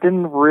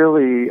 didn't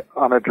really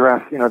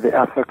address, the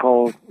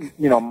ethical,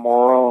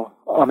 moral,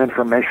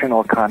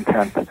 informational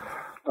content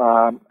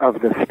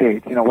of the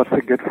state. What's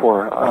it good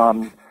for?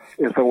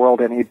 Is the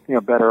world any,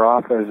 better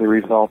off as a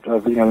result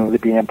of, the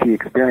DMT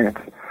experience?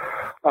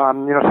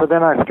 So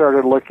then I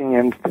started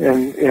looking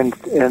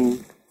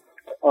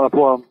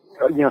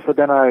so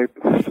then I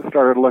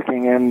started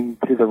looking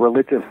into the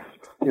religious,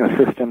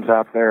 systems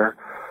out there,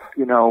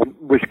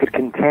 which could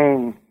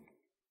contain,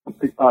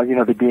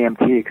 the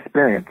DMT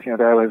experience, that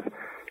was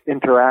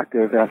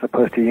interactive as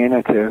opposed to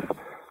unitive,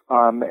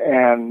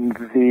 and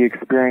the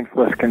experience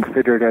was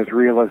considered as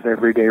real as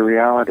everyday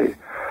reality.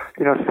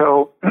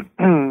 So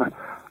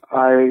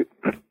I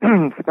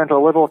spent a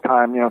little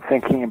time,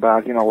 thinking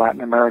about,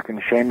 Latin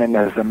American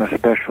shamanism,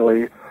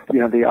 especially, the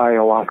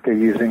ayahuasca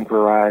using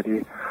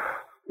variety.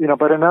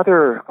 But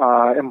another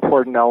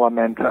important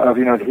element of,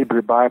 the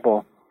Hebrew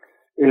Bible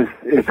is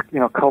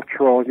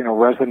cultural,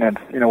 resonance,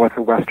 with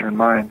the Western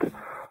mind.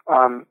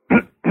 And,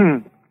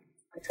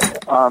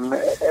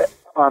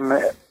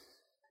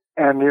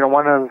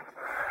 one of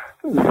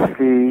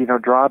the,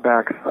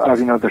 drawbacks of,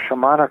 the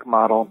shamanic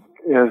model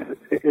is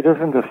it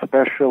isn't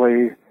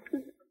especially,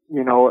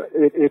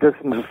 it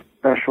isn't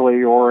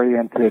especially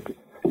oriented,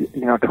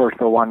 towards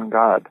the one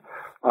God.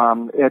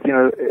 It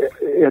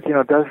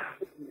does,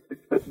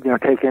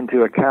 take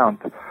into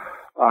account,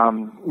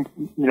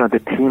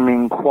 the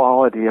teeming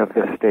quality of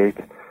the state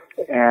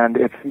and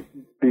its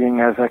being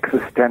as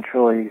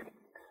existentially,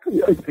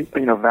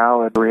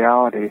 valid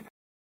reality.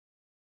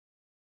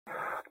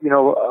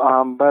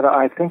 But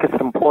I think it's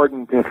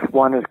important if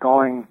one is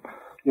going,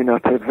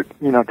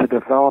 to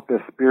develop a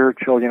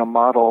spiritual,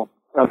 model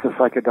of the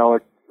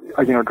psychedelic,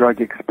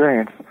 drug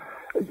experience,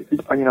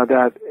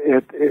 that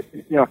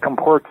it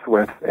comports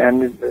with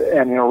and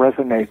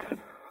resonates,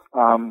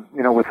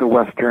 with the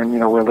Western,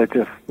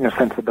 religious,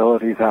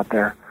 sensibilities out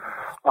there.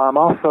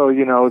 Also,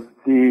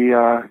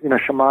 the,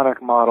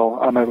 shamanic model,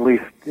 at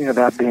least,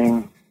 that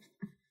being,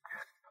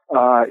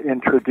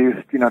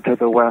 introduced, to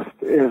the West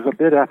is a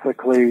bit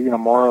ethically,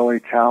 morally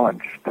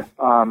challenged.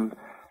 And,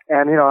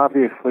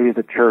 obviously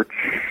the church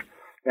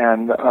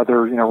and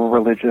other,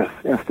 religious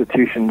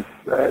institutions,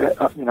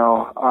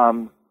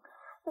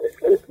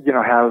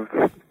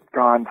 have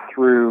gone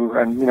through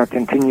and,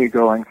 continue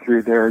going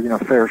through their,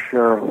 fair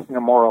share of,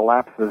 moral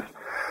lapses.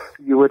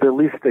 You would at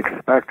least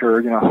expect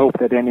or, hope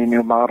that any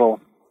new model,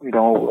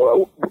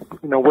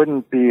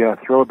 wouldn't be a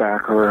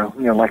throwback or,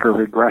 like a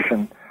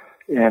regression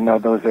in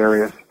those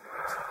areas.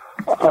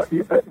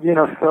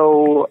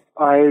 So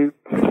I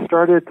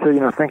started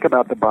to, think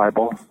about the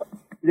Bible.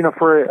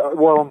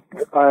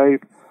 I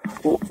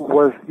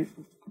was,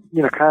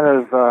 kind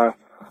of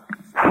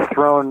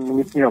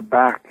thrown,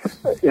 back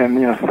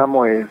in, some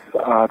ways,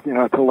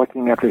 to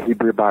looking at the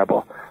Hebrew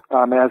Bible.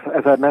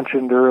 As I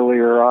mentioned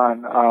earlier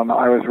on,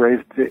 I was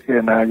raised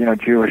in a,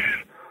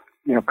 Jewish,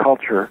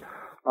 culture.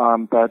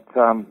 But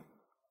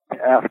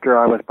after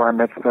I was bar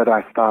mitzvahed,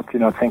 I stopped,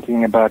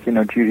 thinking about,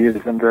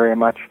 Judaism very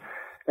much,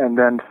 and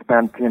then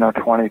spent,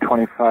 20,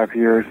 25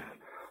 years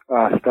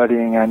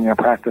studying and,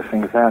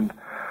 practicing Zen.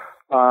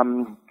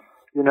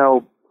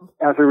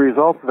 As a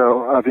result,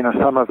 though, of,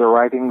 some of the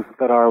writings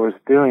that I was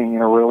doing,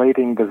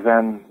 relating the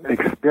Zen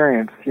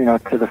experience,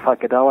 to the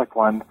psychedelic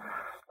one,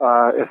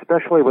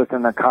 especially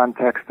within the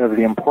context of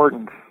the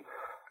importance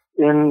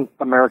in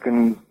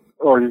American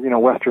or,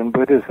 Western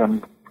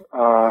Buddhism,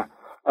 of,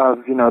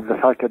 the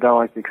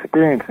psychedelic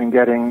experience and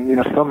getting,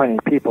 so many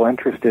people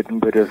interested in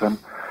Buddhism.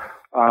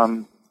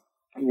 I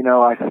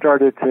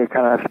started to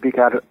kind of speak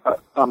out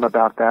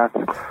about that.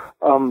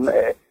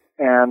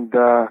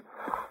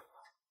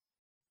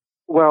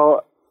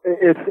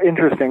 It's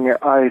interesting.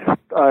 I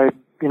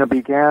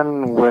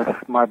began with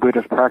my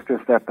Buddhist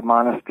practice at the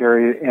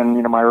monastery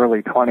in, my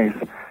early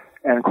 20s,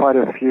 and quite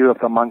a few of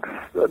the monks,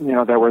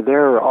 that were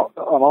there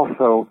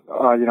also,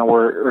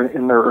 were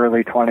in their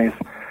early 20s.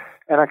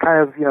 And I kind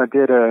of,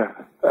 did I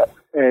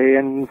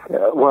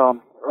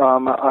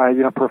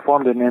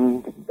performed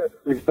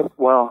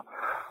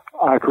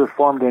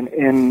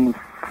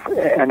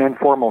an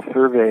informal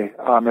survey,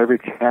 every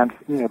chance,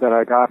 that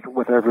I got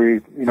with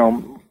every,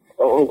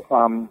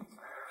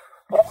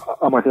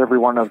 with every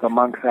one of the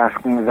monks,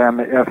 asking them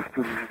if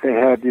they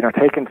had,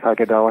 taken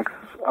psychedelics,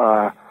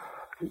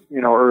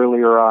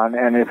 earlier on,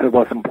 and if it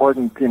was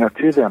important,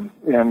 to them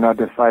in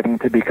deciding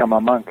to become a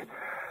monk.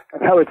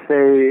 And I would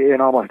say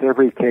in almost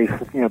every case,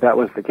 that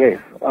was the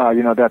case,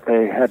 that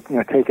they had,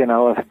 taken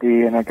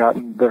LSD and had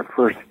gotten their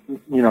first,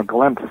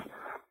 glimpse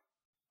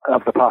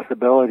of the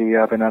possibility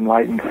of an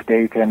enlightened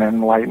state and an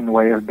enlightened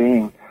way of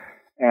being.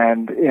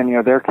 And in,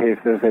 their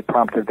cases, it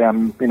prompted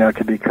them,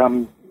 to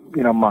become,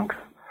 monks.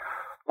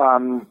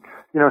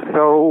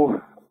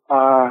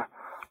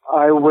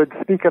 I would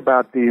speak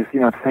about these,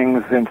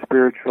 things in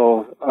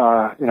spiritual,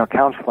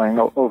 counseling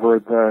over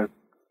the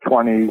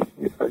 20,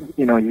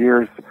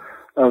 years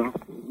of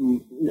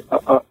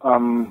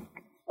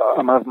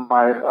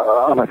my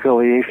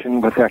affiliation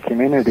with that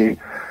community.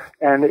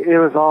 And it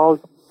was all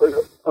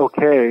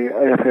okay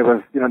if it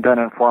was, done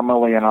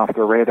informally and off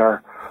the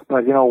radar.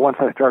 But, once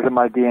I started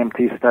my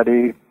DMT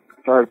study,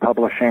 started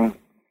publishing,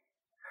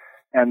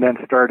 and then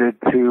started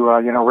to,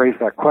 raise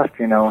that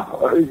question,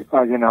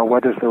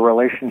 what is the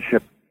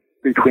relationship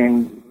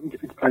between,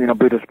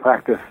 Buddhist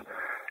practice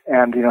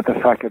and, the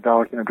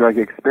psychedelic, drug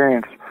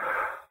experience?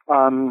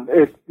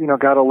 It,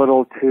 got a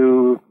little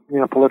too,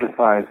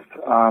 politicized,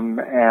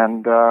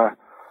 and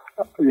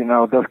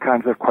those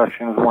kinds of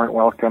questions weren't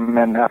welcome.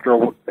 And after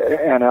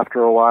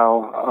a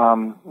while,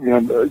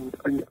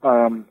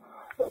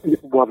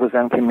 the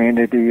Zen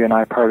community and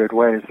I parted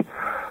ways.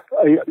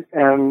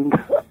 And,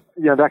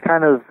 that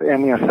kind of,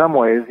 in some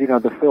ways,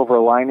 the silver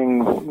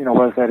lining,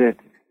 was that it,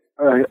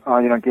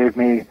 gave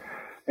me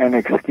an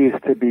excuse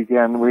to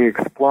begin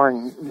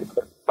re-exploring,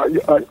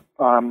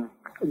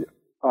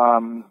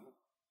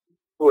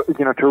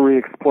 to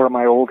re-explore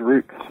my old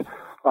roots,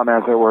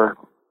 as it were.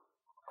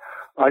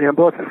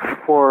 Both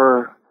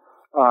for,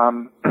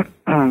 for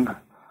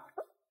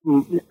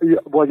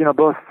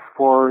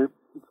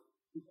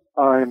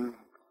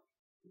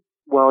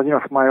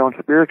my own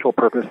spiritual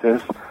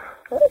purposes,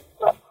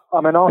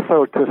 and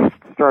also to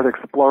start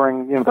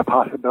exploring, the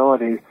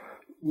possibility,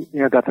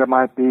 that there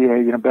might be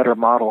a, better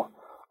model,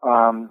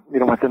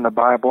 within the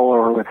Bible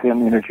or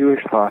within,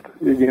 Jewish thought,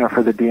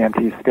 for the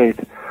DMT state.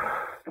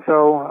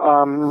 So,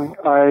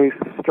 I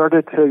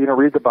started to,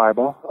 read the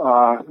Bible,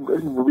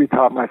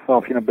 retaught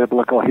myself,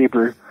 biblical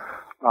Hebrew,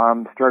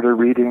 started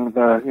reading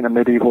the,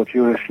 medieval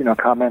Jewish,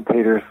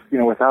 commentators,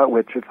 without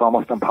which it's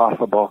almost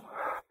impossible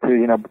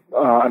to,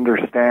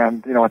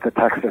 understand, what the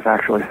text is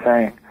actually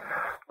saying.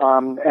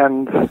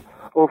 And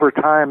over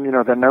time,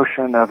 the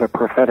notion of a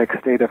prophetic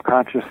state of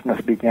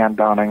consciousness began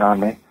dawning on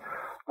me.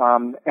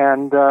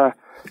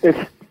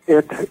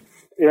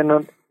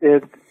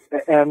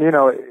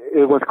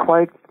 It was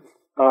quite,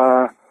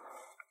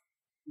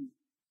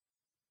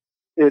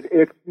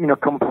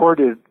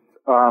 comported,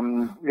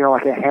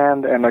 like a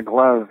hand and a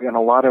glove in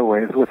a lot of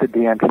ways with the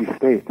DMT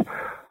state.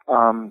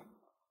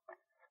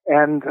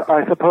 And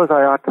I suppose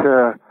I ought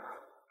to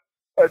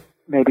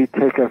maybe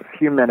take a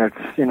few minutes,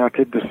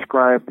 to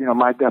describe,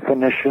 my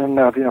definition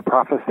of,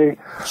 prophecy.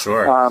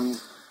 Sure.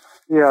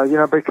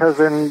 Because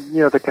in,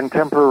 the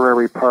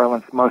contemporary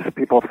parlance, most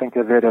people think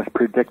of it as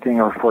predicting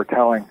or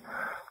foretelling.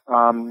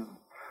 But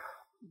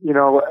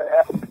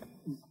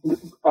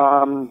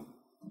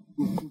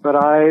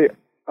I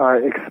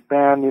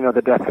expand,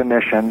 the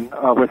definition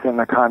within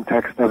the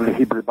context of the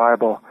Hebrew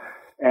Bible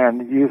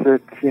and use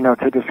it,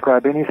 to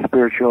describe any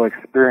spiritual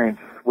experience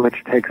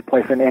which takes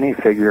place in any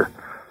figure,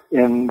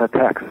 in the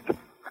text.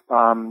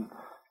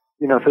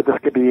 So this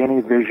could be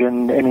any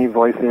vision, any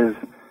voices,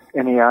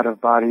 any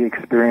out-of-body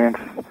experience,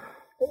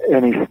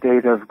 any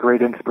state of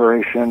great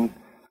inspiration,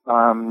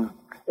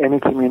 any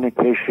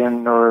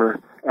communication or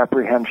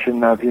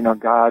apprehension of,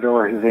 God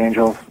or his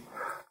angels.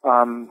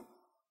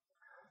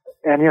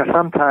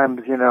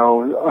 Sometimes,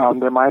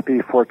 there might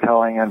be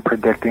foretelling and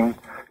predicting,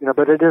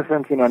 but it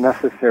isn't,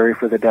 necessary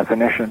for the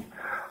definition.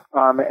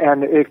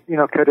 And it,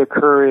 could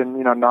occur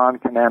in,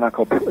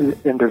 non-canonical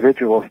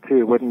individuals too.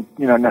 It wouldn't,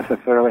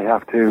 necessarily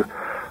have to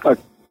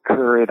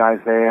occur in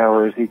Isaiah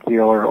or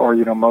Ezekiel or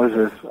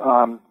Moses.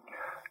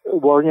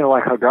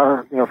 Like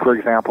Hagar, for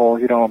example,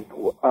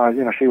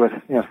 she was,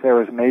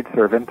 Sarah's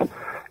maidservant,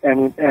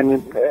 and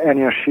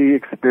she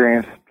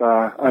experienced,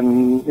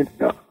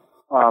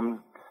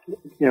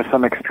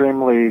 some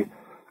extremely,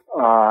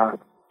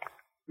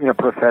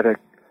 prophetic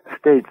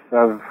states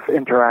of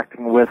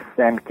interacting with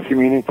and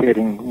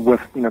communicating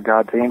with,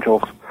 God's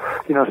angels.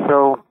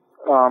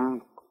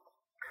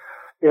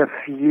 If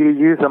you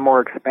use a more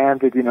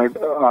expanded,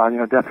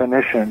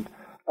 definition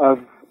of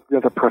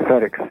the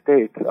prophetic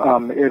state,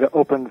 it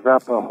opens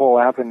up a whole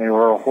avenue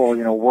or a whole,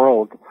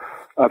 world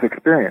of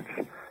experience.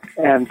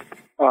 And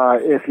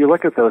if you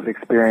look at those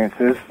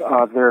experiences,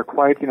 they're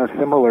quite,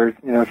 similar,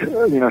 to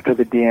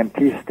the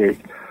DMT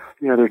state.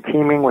 They're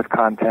teeming with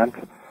content.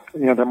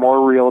 They're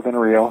more real than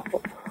real.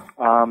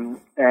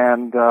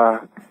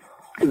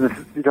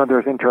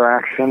 There's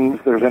interactions,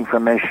 there's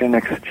information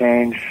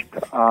exchanged.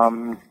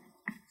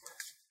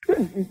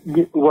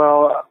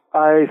 Well,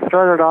 I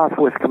started off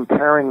with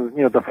comparing,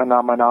 the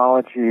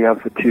phenomenology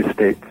of the two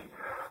states.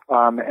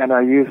 And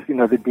I used,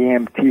 the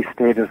DMT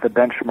state as the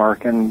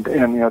benchmark and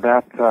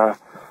that,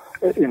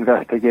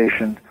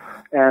 investigation.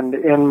 And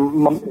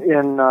in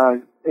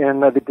the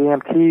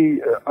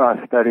DMT,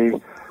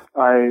 study,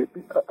 I,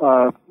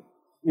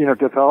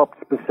 developed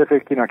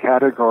specific,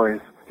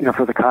 categories,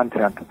 for the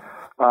content.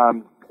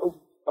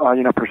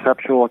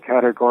 Perceptual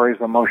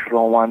categories,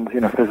 emotional ones,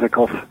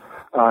 physical,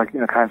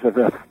 kinds of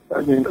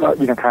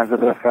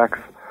effects,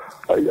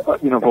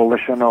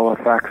 volitional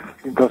effects,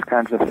 those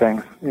kinds of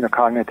things,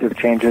 cognitive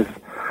changes.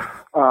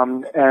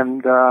 So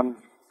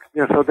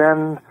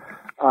then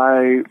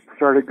I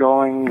started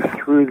going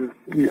through,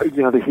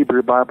 the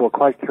Hebrew Bible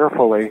quite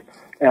carefully,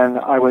 and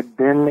I would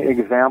bin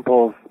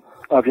examples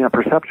of,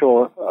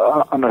 perceptual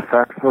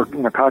effects or,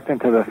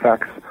 cognitive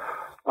effects,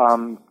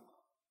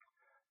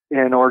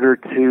 in order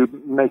to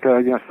make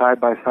a,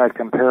 side-by-side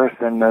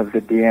comparison of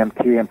the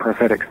DMT and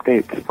prophetic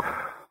states.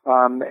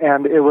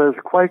 And it was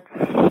quite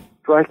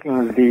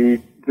striking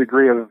the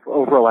degree of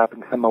overlap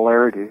and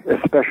similarity,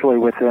 especially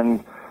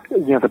within,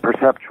 the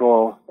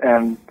perceptual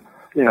and,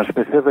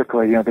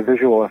 specifically, the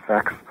visual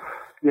effects.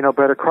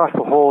 But across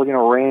the whole,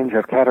 range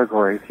of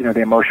categories,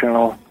 the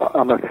emotional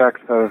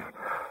effects of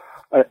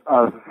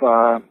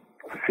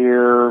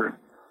fear,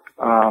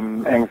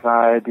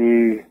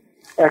 anxiety,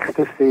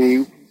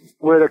 ecstasy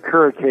would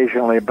occur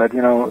occasionally, but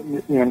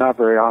not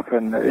very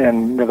often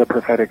in the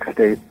prophetic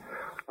state.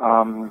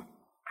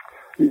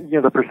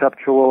 The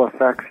perceptual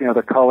effects,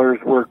 the colors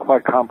were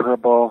quite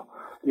comparable.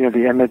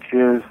 The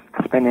images,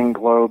 spinning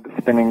globes,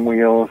 spinning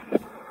wheels,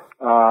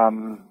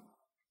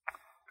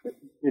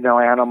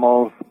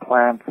 animals,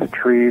 plants,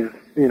 trees,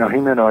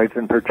 humanoids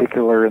in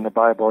particular in the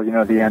Bible,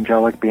 the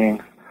angelic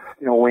beings,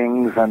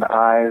 wings and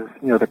eyes,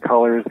 the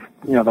colors,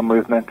 the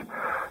movement.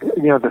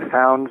 The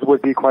sounds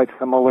would be quite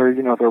similar,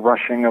 the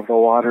rushing of the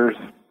waters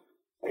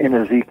in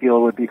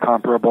Ezekiel would be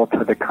comparable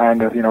to the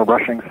kind of,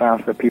 rushing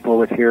sounds that people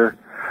would hear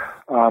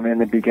in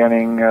the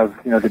beginning of,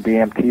 the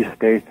DMT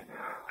state.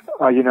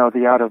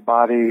 The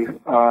out-of-body,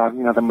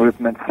 the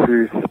movement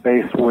through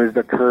space would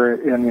occur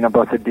in,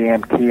 both the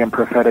DMT and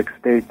prophetic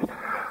state.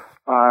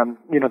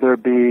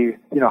 There'd be,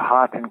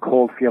 hot and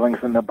cold feelings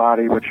in the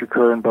body, which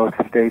occur in both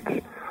states.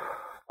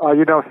 So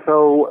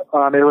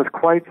it was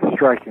quite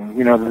striking,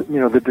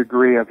 the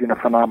degree of,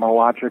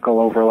 phenomenological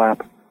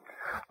overlap.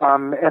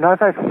 And as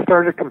I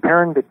started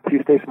comparing the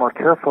two states more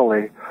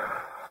carefully,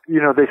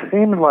 they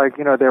seemed like,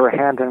 they were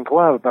hand in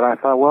glove, but I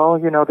thought, well,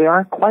 they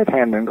aren't quite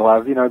hand in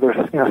glove. There's,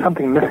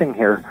 something missing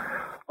here.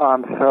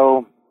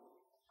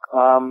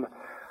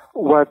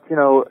 What,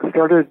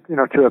 started,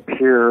 to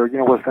appear,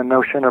 was the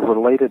notion of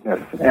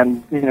relatedness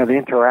and, the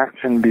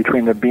interaction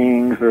between the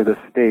beings or the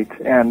state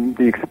and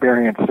the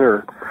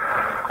experiencer.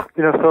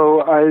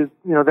 So I,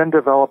 then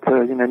developed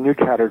a, new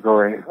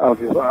category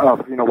of,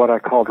 what I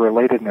called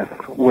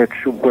relatedness,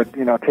 which would,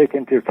 take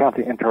into account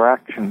the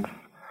interactions.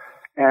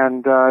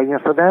 And,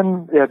 so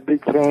then it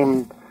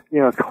became,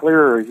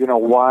 clearer,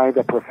 why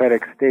the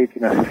prophetic state,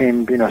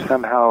 seemed,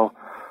 somehow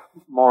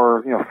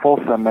more,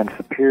 fulsome and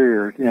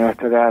superior,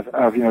 to that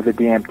of, the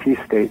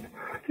DMT state.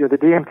 The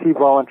DMT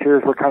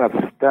volunteers were kind of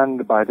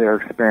stunned by their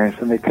experience,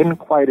 and they couldn't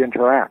quite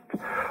interact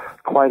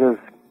quite as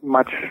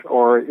much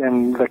or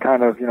in the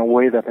kind of,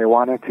 way that they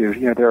wanted to.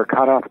 They were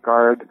caught off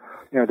guard.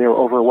 They were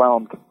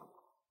overwhelmed. It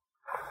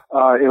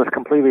was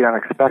completely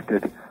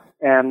unexpected.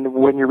 And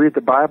when you read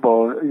the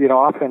Bible,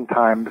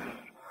 oftentimes,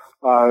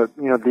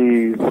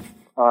 the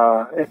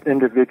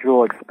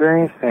individual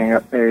experiencing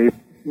a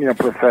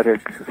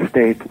prophetic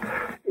state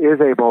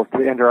is able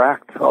to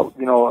interact, a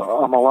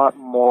lot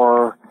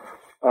more,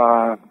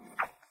 kind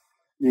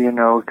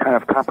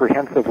of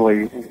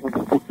comprehensively,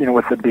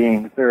 with the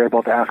beings. They're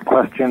able to ask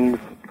questions.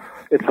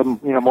 It's a,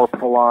 more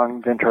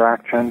prolonged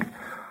interaction.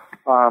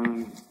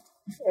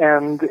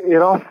 And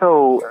it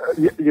also,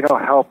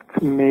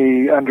 helped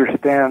me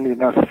understand,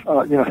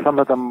 some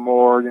of the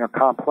more,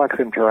 complex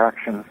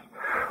interactions,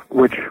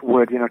 which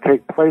would,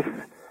 take place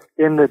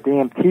in the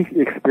DMT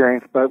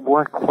experience, but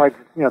weren't quite,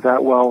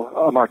 that well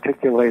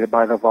articulated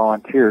by the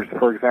volunteers.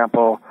 For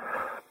example,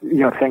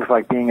 things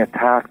like being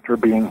attacked or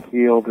being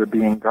healed or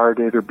being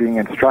guarded or being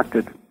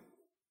instructed.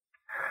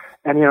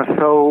 And,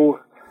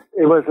 so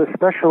it was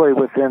especially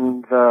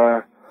within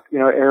the,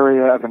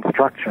 area of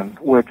instruction,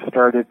 which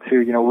started to,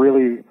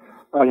 really,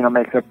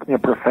 make the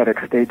prophetic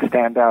state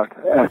stand out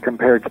as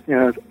compared to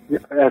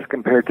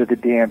the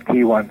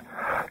DMT one.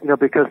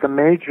 Because the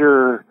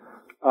major,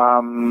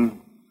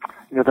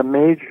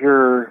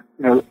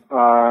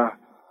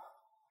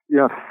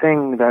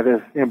 thing that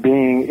is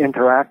being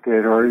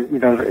interacted or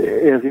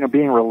is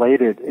being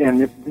related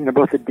in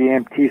both the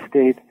DMT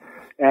state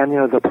and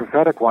the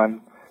prophetic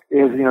one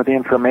is the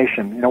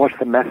information. What's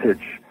the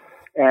message?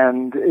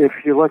 And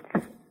if you look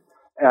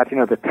at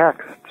the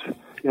text,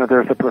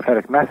 there's a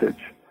prophetic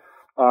message.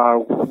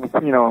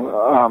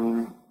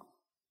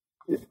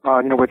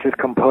 Which is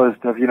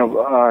composed of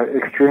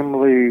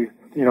extremely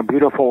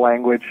beautiful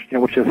language,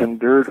 which has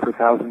endured for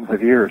thousands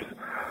of years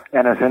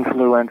and has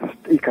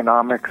influenced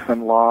economics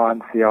and law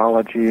and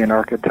theology and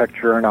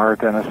architecture and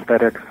art and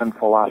aesthetics and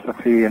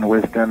philosophy and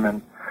wisdom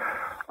and,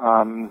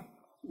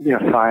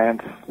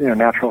 science,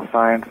 natural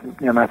science,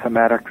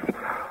 mathematics.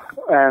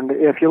 And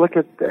if you look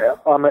at, the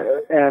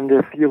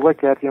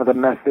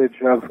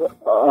message of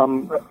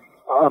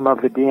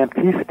the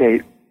DMT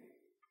state,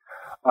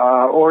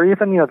 or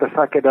even, the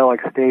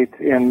psychedelic state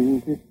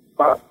in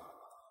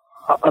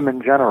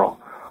general,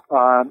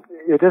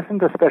 it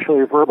isn't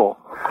especially verbal.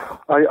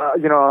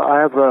 I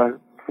have a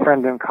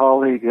friend and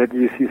colleague at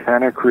UC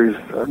Santa Cruz,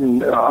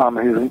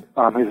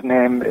 his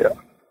name is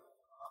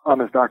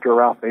Dr.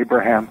 Ralph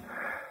Abraham,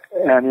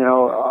 and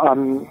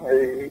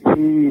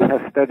he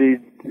has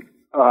studied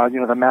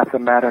the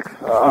mathematics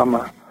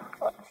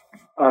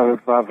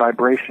of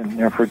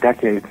vibration for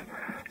decades,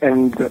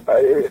 and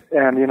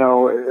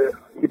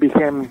he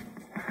became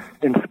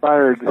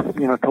inspired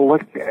to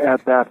look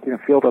at that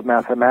field of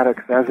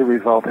mathematics as a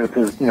result of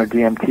his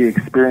DMT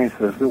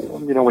experiences,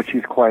 which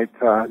he's quite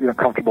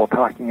comfortable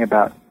talking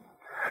about.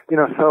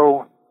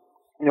 So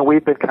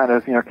we've been kind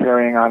of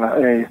carrying on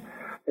a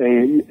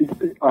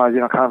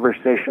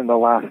conversation the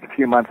last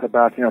few months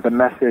about the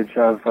message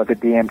of the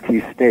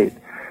DMT state,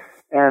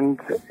 and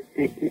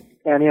he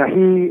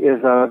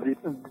is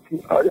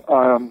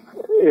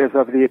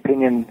of the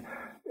opinion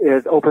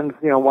it opens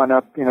one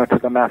up to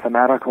the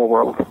mathematical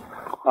world,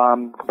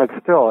 but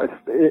still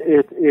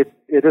it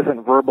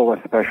isn't verbal,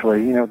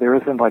 especially there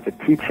isn't like a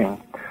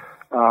teaching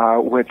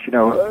which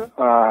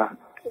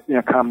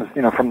comes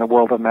from the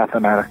world of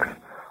mathematics.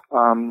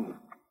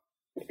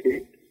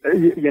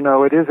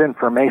 It is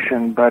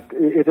information, but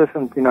it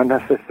isn't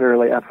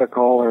necessarily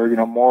ethical or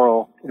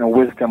moral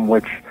wisdom,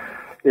 which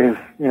is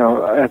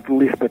at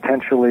least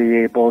potentially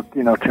able to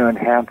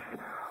enhance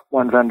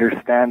one's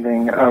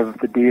understanding of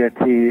the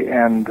deity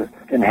and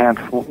enhance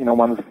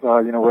one's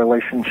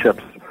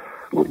relationships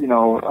with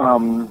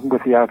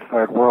the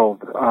outside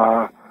world,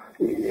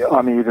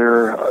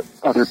 either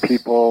other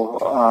people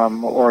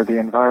or the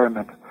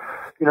environment.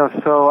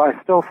 So I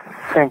still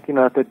think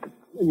that the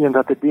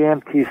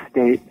DMT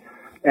state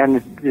and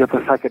the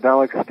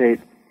psychedelic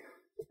state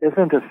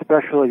isn't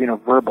especially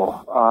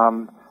verbal.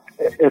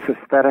 It's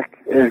aesthetic.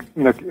 It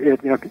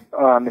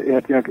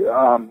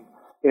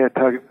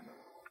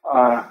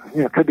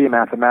could be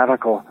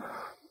mathematical.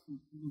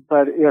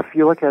 But if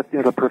you look at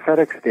the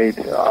prophetic state,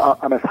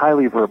 it's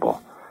highly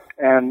verbal,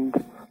 and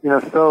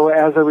so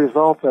as a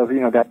result of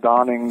that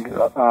dawning,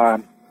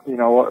 of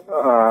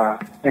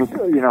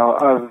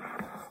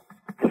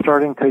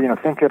starting to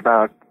think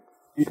about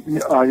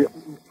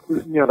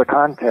the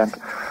content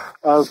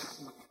of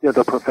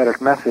the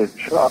prophetic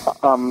message,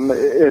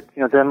 it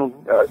then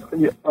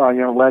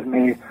led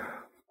me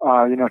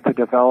to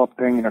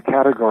developing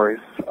categories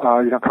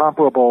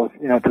comparable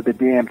to the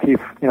DMT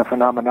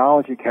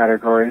phenomenology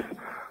categories,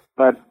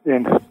 but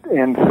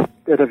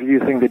instead of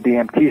using the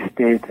DMT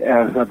state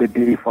as the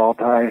default,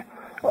 I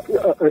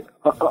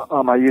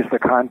use the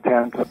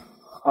content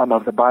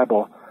of the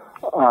Bible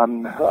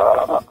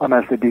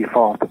as the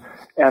default,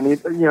 and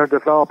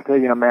developed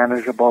a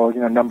manageable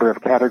number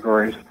of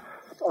categories,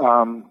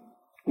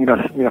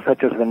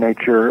 such as the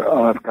nature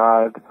of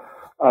God,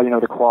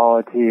 the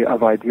quality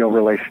of ideal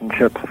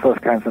relationships, those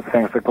kinds of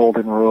things, the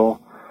golden rule,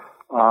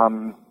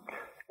 and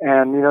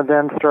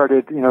then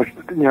started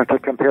to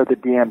compare the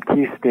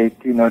DMT state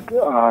to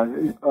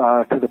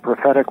the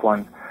prophetic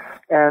one,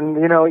 and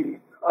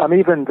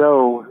even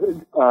though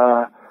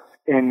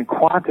in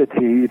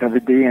quantity the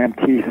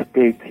DMT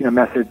state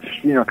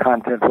message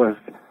content was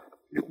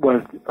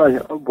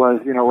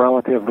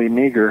relatively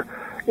meager.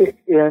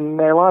 In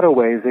a lot of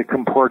ways, it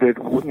comported,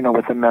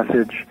 with the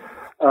message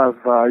of,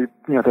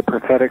 the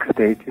prophetic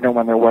state,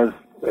 when there was,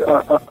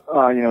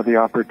 the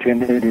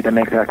opportunity to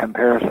make that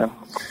comparison.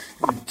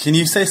 Can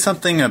you say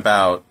something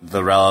about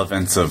the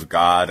relevance of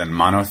God and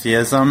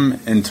monotheism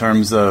in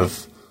terms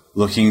of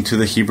looking to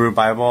the Hebrew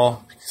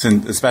Bible,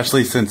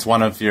 especially since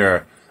one of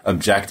your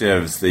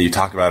objectives that you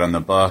talk about in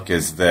the book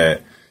is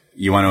that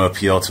you want to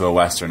appeal to a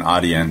Western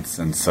audience,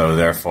 and so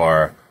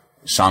therefore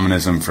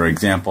shamanism, for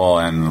example,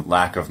 and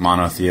lack of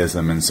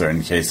monotheism in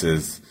certain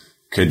cases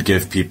could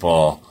give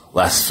people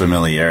less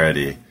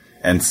familiarity.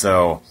 And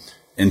so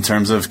in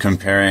terms of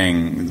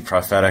comparing the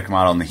prophetic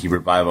model in the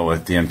Hebrew Bible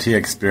with DMT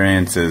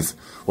experiences,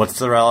 what's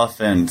the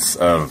relevance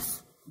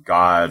of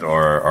God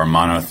or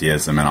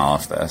monotheism in all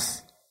of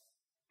this?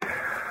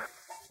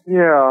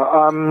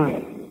 Yeah,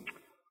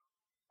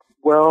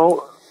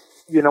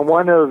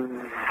 one of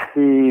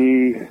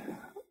the,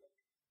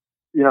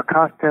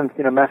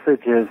 constant,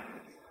 messages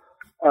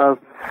of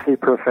the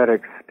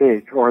prophetic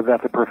state, or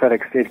that the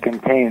prophetic state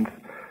contains,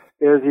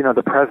 is,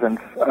 the presence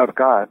of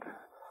God,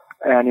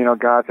 and,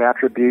 God's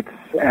attributes,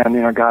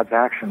 and, God's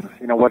actions.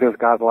 What is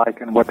God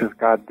like, and what does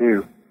God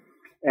do?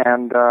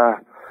 And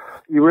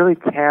you really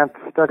can't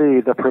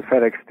study the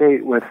prophetic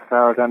state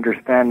without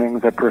understanding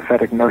the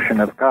prophetic notion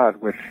of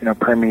God, which,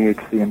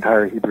 permeates the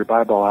entire Hebrew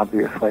Bible,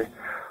 obviously.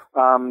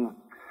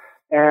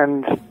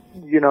 And,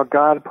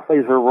 God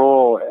plays a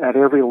role at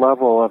every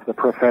level of the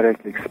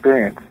prophetic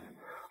experience.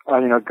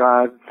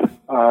 God,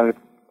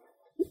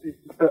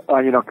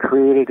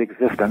 created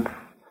existence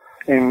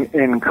and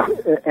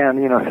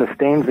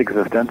sustains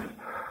existence,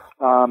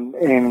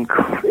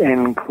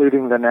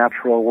 including the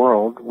natural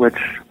world, which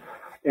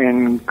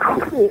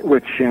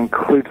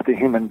includes the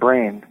human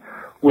brain,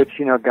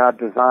 which, God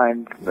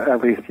designed,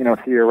 at least,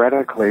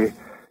 theoretically,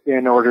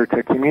 in order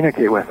to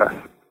communicate with us.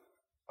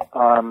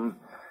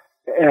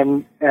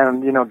 And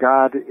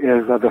God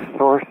is the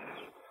source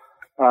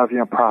of,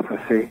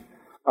 prophecy.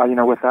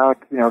 Without,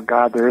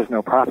 God, there is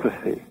no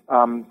prophecy.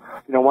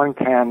 One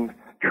can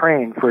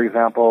train, for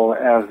example,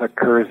 as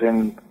occurs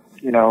in,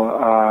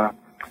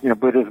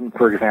 Buddhism,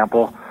 for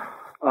example,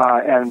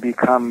 and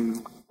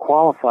become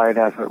qualified,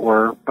 as it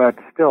were, but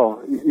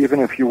still,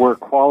 even if you were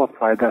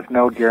qualified, that's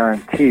no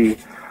guarantee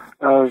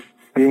of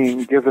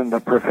being given the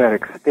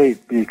prophetic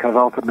state, because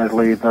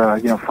ultimately the,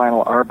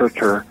 final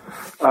arbiter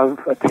of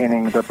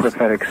attaining the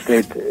prophetic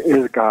state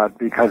is God,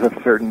 because of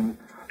certain,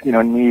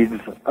 needs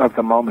of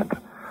the moment.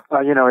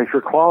 If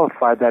you're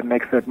qualified, that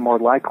makes it more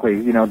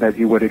likely, that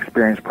you would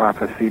experience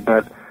prophecy,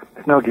 but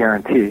it's no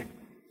guarantee.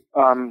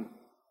 So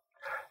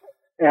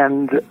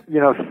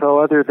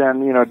other than,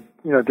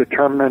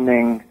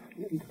 determining,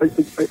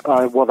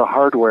 the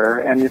hardware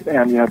and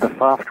the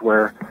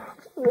software,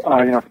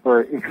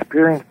 for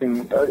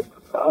experiencing,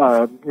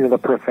 the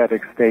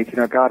prophetic state,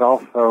 God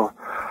also,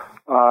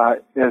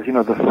 is,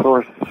 the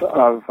source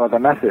of the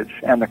message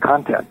and the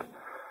content.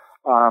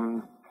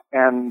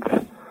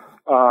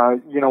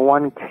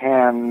 One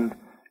can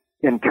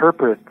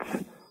interpret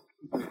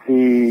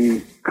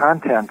the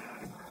contents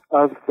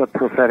of the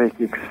prophetic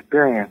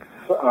experience,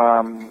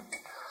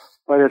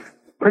 but it's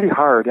pretty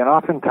hard. And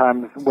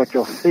oftentimes what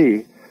you'll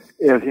see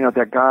is,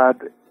 that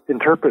God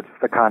interprets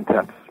the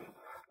contents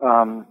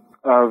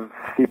of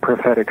the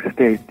prophetic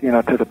state,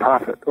 to the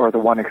prophet or the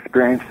one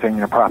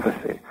experiencing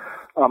prophecy,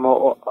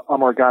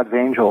 or God's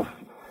angels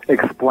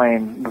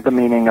explain the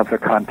meaning of the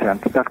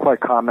content. That's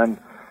quite common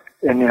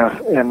in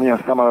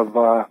some of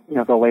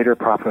the later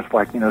prophets,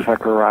 like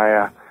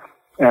Zechariah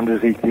and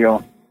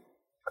Ezekiel,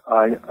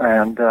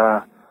 and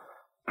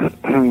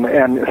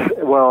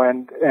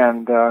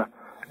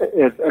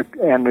it's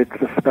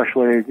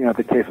especially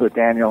the case with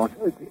Daniel.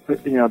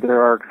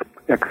 There are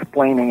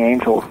explaining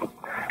angels,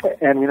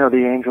 and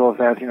the angels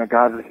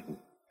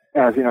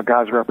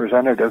God's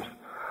representatives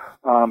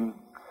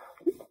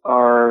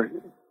are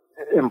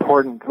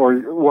important,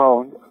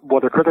 or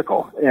they're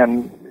critical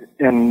in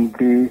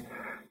the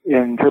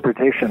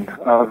interpretation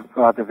of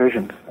the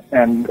visions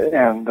and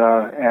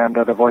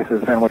the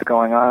voices and what's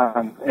going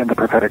on in the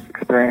prophetic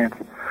experience.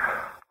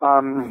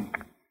 The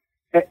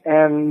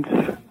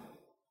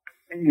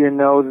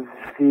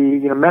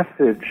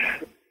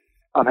message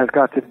has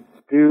got to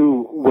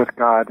do with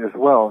God as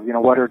well.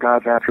 What are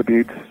God's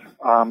attributes?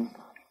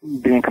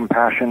 Being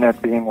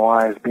compassionate, being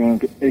wise, being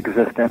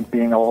existent,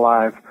 being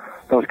alive,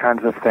 those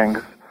kinds of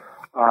things.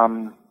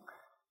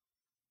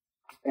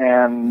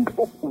 And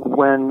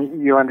when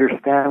you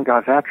understand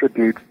God's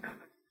attributes,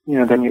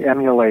 then you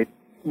emulate,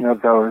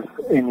 those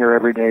in your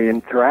everyday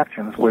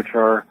interactions, which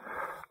are,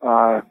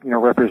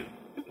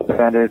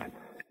 represented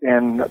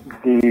in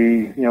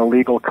the,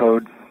 legal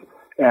codes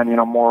and,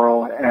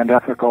 moral and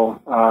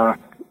ethical,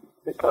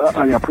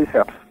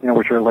 precepts,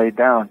 which are laid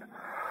down.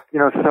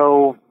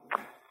 So,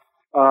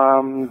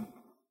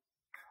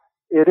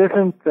 it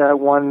isn't that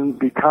one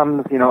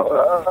becomes,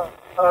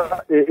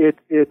 it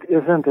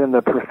isn't in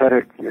the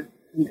prophetic,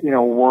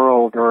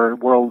 world or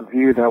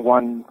worldview that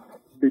one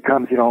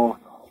becomes,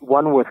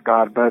 one with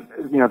God, but,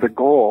 the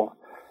goal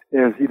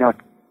is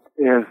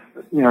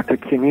to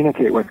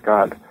communicate with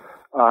God.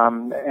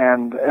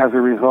 And as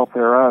a result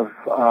thereof,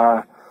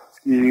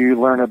 you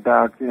learn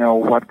about,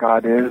 what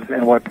God is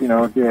and what,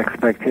 the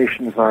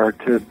expectations are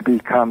to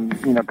become,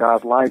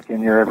 God-like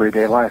in your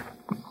everyday life.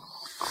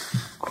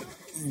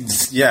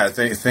 Yeah,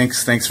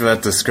 thanks for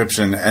that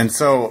description. And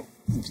so,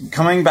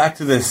 coming back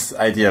to this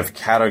idea of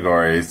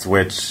categories,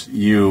 which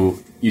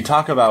you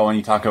talk about when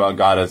you talk about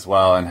God as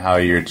well, and how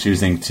you're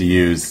choosing to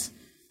use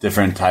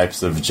different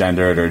types of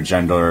gendered or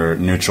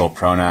gender-neutral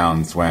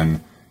pronouns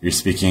when you're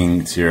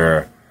speaking to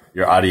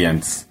your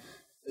audience.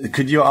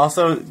 Could you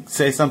also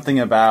say something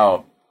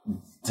about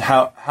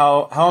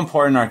how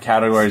important are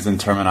categories and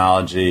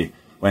terminology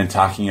when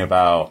talking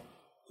about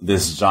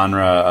this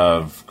genre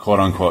of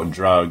quote-unquote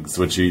drugs,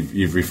 which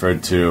you've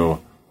referred to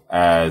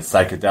as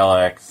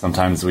psychedelics?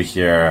 Sometimes we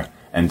hear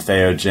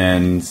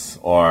entheogens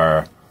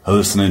or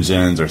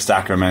hallucinogens or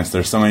sacraments.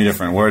 There's so many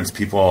different words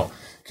people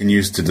can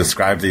use to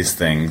describe these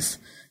things.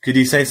 Could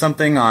you say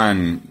something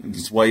on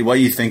what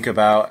you think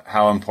about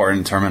how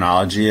important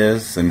terminology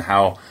is and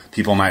how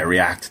people might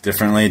react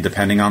differently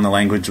depending on the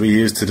language we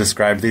use to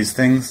describe these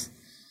things?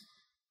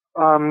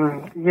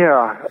 Well,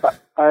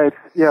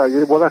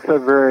 that's a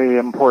very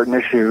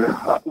important issue.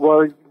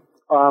 So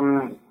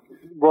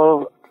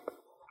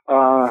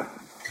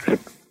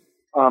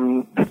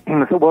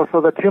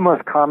the two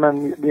most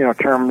common,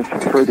 terms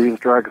for these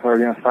drugs are,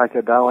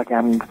 psychedelic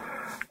and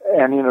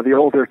the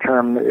older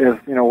term is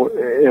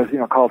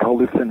called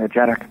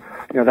hallucinogenic.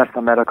 That's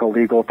the medical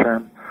legal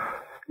term.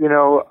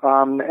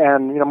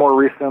 More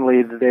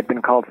recently they've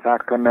been called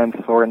sacraments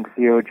or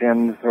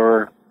entheogens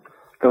or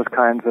those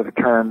kinds of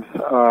terms.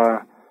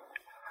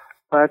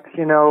 But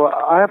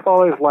I've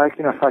always liked,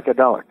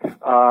 psychedelic.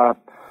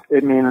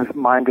 It means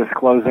mind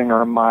disclosing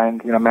or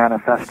mind,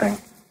 manifesting.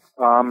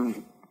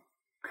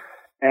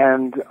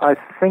 And I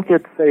think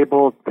it's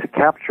able to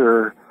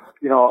capture,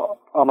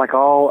 like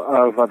all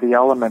of the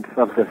elements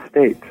of the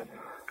state.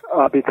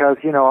 Because,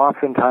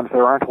 oftentimes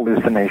there aren't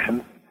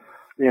hallucinations.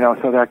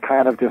 So that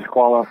kind of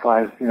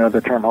disqualifies,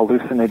 the term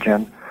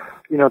hallucinogen.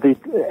 The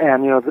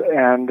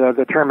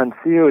term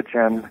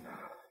entheogen,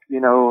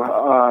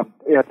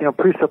 it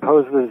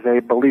presupposes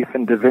a belief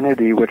in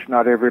divinity, which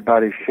not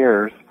everybody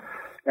shares,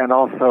 and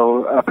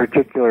also a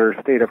particular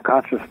state of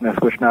consciousness,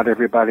 which not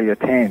everybody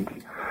attains.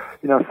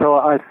 So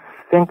I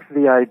think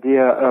the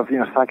idea of,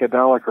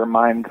 psychedelic or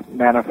mind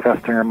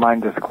manifesting or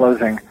mind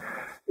disclosing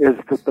is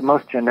the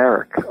most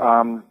generic.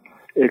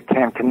 It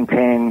can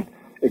contain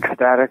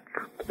ecstatic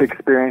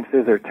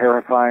experiences or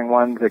terrifying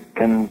ones. It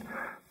can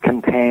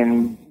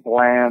contain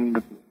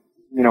bland,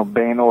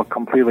 banal,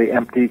 completely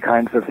empty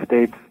kinds of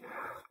states.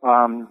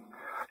 A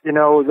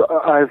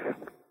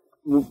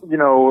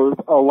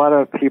lot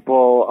of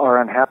people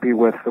are unhappy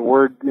with the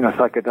word,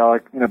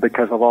 psychedelic,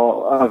 because of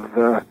all of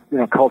the,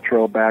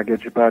 cultural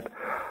baggage, but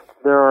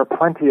there are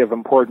plenty of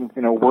important,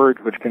 words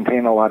which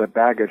contain a lot of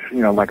baggage,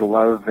 like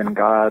love and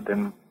God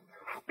and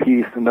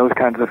peace and those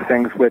kinds of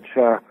things, which,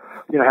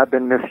 have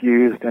been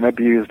misused and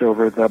abused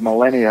over the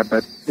millennia,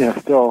 but,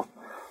 still,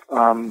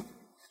 that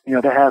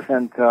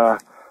hasn't,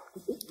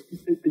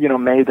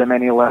 made them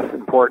any less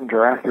important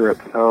or accurate.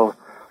 So,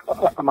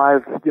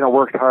 I've,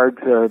 worked hard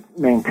to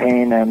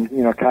maintain and,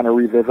 kind of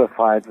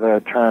revivify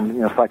the term,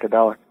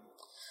 psychedelic.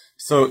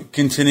 So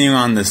continuing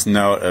on this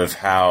note of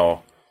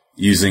how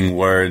using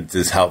words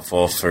is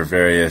helpful for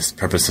various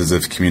purposes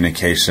of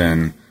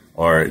communication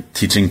or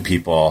teaching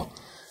people.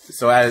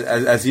 So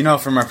as you know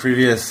from our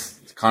previous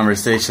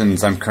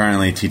conversations, I'm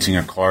currently teaching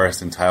a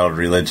course entitled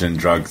Religion,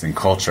 Drugs, and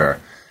Culture.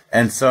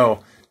 And so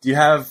do you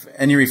have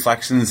any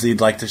reflections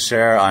you'd like to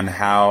share on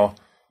how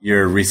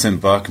your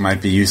recent book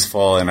might be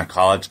useful in a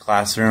college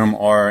classroom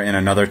or in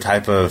another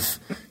type of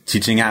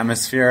teaching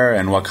atmosphere,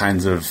 and what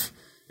kinds of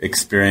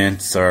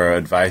experience or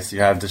advice you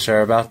have to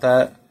share about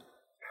that?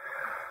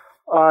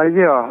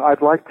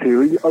 I'd like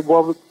to.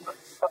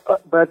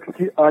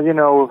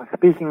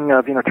 Speaking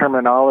of,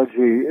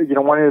 terminology,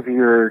 one of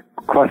your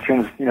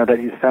questions, that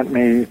you sent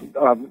me,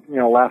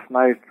 last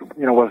night,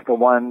 was the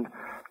one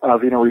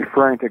of,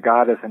 referring to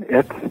God as an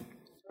it,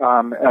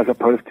 as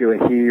opposed to a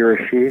he or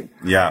a she.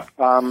 Yeah.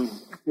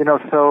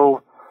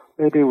 So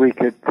maybe we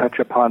could touch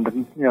upon,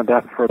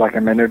 that for like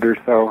a minute or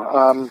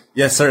so.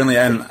 Yes, certainly.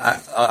 And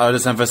I'll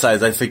just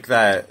emphasize, I think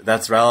that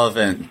that's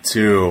relevant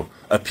to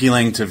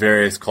appealing to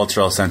various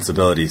cultural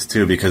sensibilities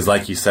too, because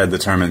like you said, the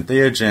term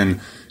entheogen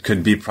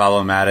could be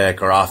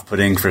problematic or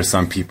off-putting for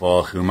some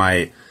people who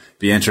might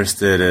be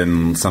interested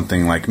in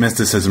something like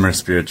mysticism or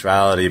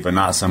spirituality, but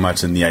not so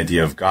much in the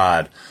idea of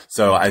God.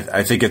 So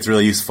I think it's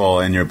really useful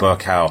in your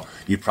book how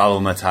you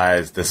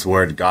problematize this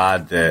word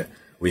God that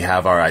we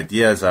have our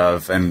ideas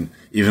of, and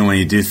even when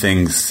you do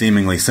things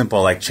seemingly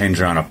simple like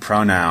change around a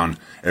pronoun,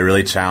 it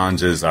really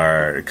challenges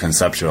our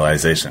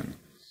conceptualization.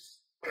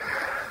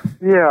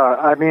 Yeah,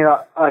 I mean,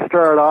 I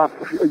started off,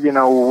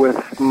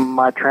 with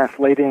my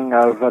translating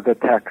of the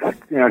text,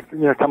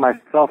 to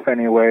myself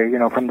anyway,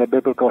 from the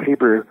biblical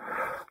Hebrew.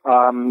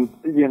 I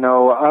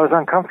was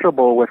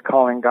uncomfortable with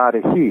calling God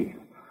a he.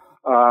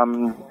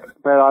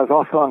 But I was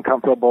also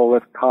uncomfortable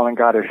with calling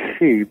God a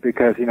she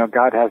because,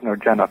 God has no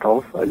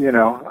genitals,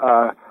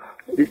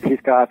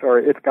 it's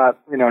got,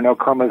 no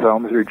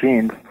chromosomes or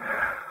genes.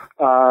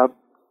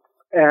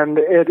 And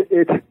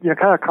it's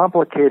kind of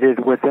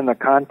complicated within the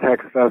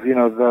context of,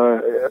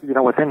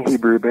 within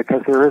Hebrew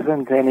because there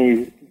isn't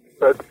any,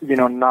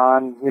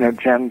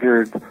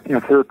 gendered,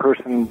 third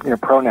person,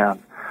 pronoun.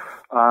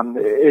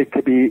 It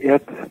could be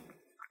it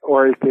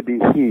or it could be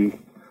he.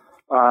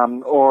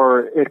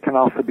 Or it can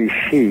also be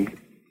she.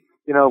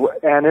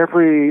 And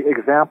every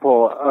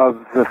example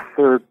of the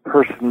third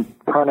person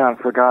pronoun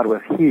for God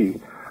was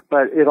he,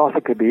 but it also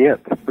could be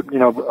it,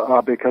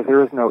 because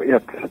there is no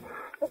it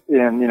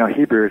in,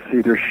 Hebrew. It's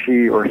either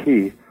she or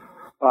he.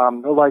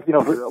 For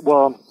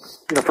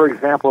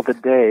example, the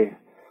day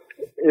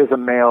is a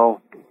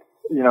male,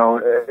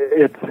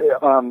 it's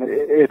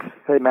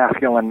a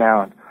masculine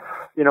noun,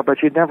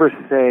 but you'd never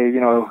say,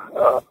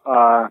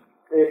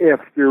 if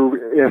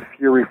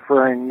you're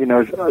referring,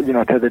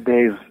 to the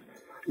day's,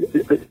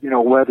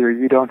 weather,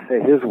 you don't say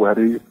his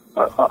weather. You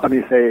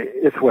say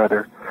its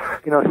weather.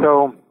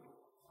 So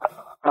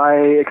I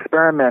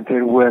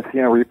experimented with,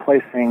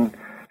 replacing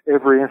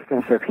every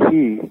instance of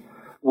he,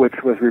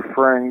 which was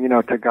referring,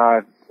 to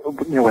God,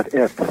 with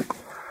it.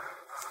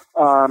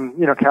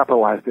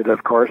 Capitalized it,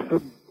 of course.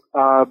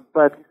 But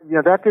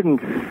that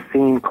didn't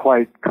seem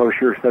quite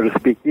kosher, so to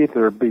speak,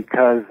 either,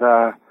 because,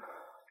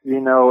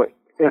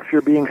 if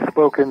you're being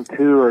spoken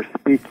to or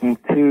speaking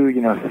to,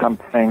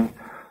 something,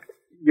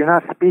 you're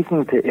not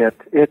speaking to it.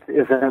 It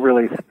isn't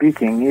really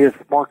speaking. It's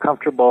more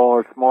comfortable.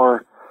 It's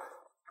more,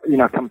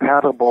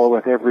 compatible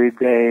with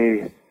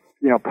everyday,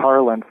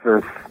 parlance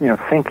or,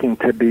 thinking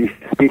to be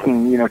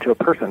speaking, to a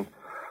person,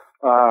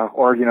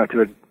 or,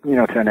 to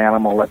an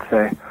animal, let's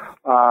say.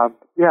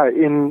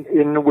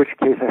 In which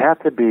case it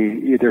had to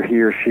be either he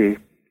or she.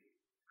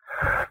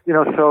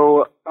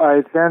 So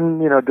I then,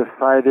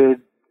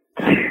 decided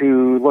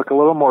to look a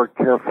little more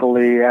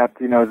carefully at,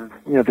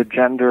 the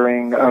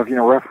gendering of,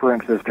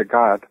 references to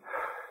God.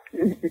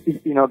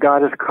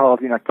 God is called,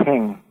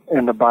 king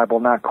in the Bible,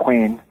 not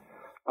queen.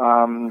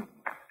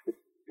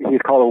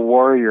 He's called a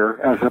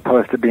warrior as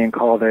opposed to being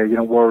called a,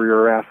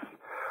 warrioress.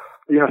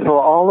 So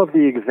all of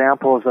the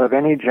examples of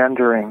any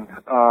gendering,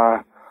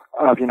 of,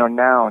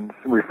 nouns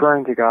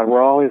referring to God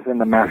were always in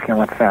the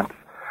masculine sense.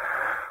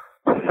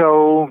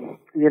 So,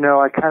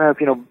 I kind of,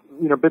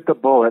 bit the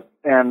bullet,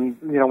 and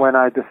when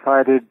I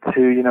decided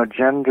to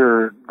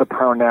gender the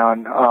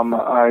pronoun,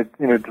 I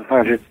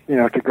decided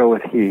to go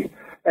with he,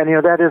 and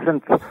that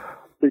isn't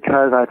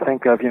because I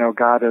think of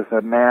God as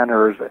a man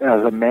or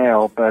as a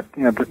male, but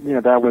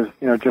that was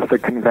just a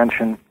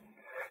convention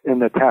in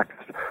the text,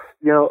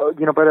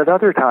 but at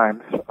other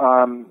times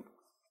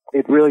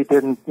it really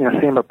didn't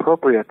seem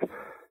appropriate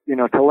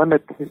to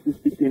limit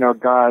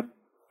God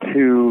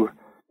to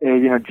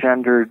a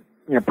gendered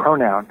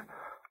pronoun.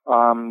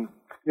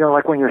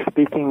 Like when you're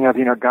speaking of,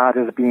 God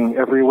as being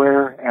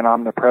everywhere and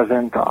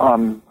omnipresent,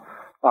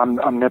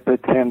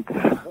 omnipotent,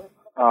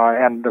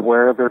 and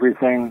aware of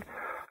everything,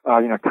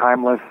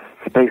 timeless,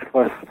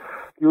 spaceless,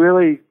 you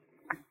really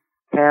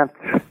can't,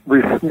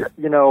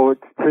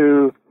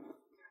 to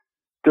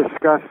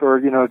discuss or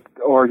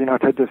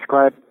to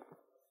describe,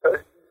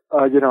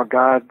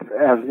 God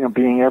as,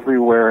 being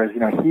everywhere, as,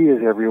 he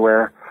is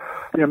everywhere,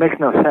 makes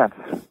no sense.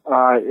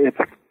 It's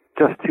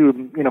just too,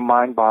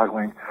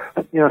 mind-boggling.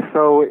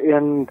 So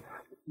in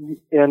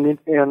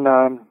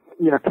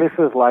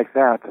cases like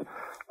that,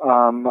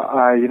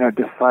 I,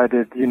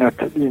 decided,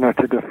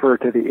 to defer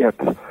to the it.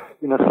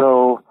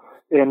 So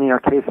in,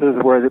 cases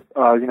where,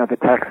 the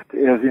text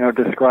is,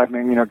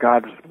 describing,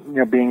 God's,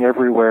 being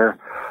everywhere,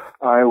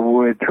 I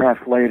would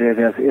translate it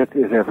as it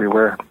is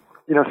everywhere.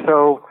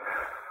 So,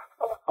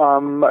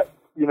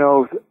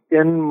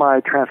 in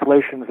my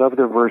translations of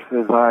the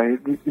verses, I,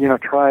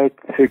 try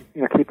to,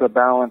 keep a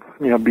balance,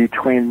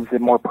 between the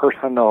more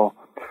personal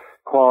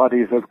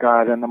qualities of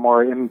God and the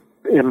more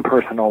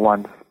impersonal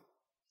ones,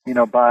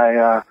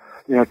 by,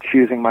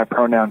 choosing my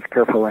pronouns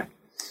carefully.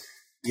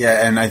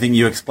 Yeah, and I think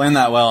you explain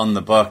that well in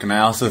the book, and I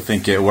also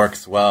think it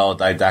works well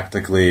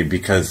didactically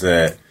because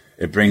it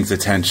brings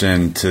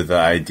attention to the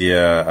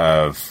idea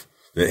of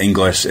the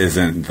English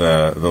isn't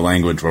the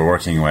language we're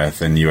working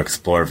with, and you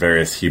explore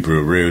various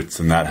Hebrew roots,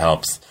 and that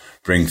helps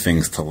bring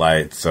things to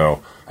light.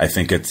 So I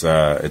think it's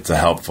a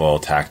helpful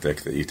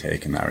tactic that you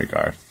take in that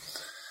regard.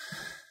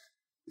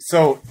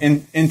 So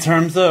in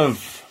terms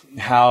of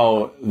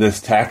how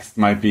this text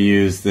might be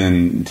used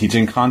in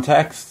teaching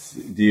contexts,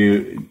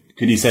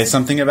 could you say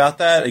something about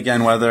that?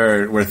 Again,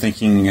 whether we're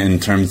thinking in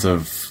terms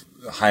of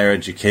higher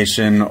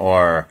education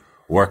or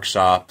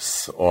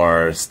workshops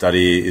or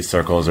study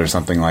circles or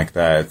something like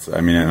that.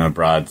 In a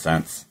broad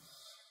sense.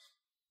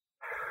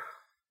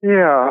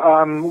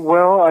 Yeah,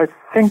 well, I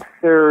think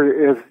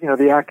there is,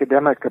 the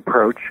academic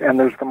approach, and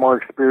there's the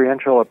more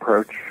experiential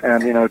approach,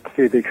 and,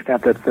 to the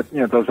extent that,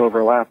 those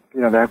overlap,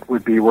 that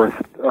would be worth,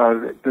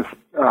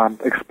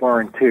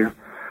 exploring too.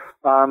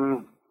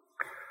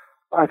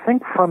 I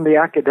think from the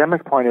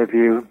academic point of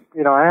view,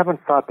 I haven't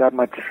thought that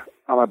much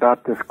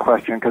about this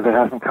question because it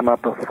hasn't come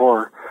up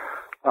before.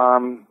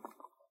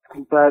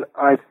 But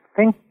I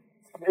think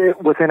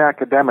within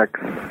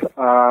academics,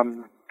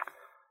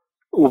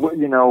 within,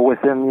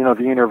 the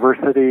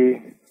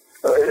university,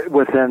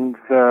 within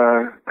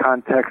the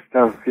context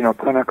of,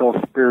 clinical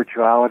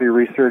spirituality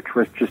research,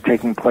 which is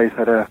taking place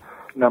at a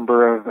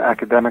number of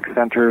academic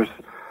centers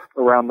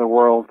around the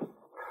world,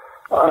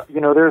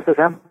 there's this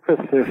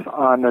emphasis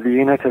on the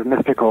unitive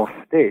mystical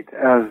state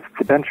as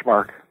the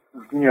benchmark,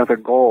 the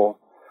goal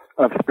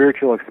of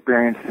spiritual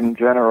experience in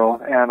general,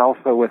 and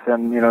also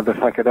within, the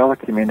psychedelic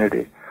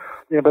community.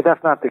 But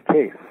that's not the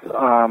case,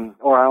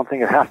 or I don't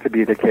think it has to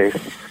be the case.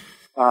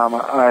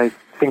 I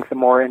think the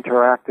more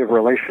interactive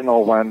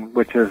relational one,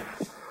 which is,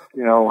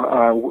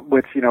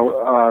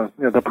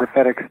 the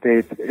prophetic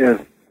state is,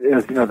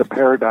 the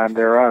paradigm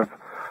thereof,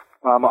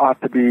 ought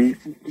to be,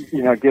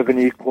 given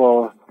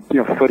equal,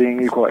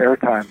 footing, equal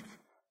airtime.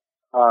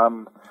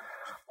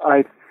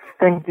 I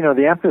think,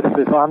 the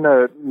emphasis on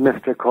the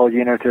mystical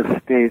unitive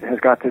state has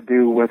got to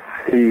do with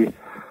the,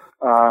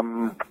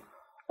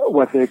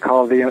 what they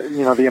call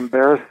the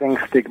embarrassing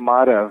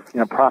stigmata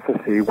of,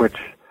 prophecy, which,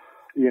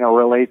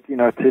 relate,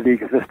 to the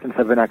existence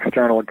of an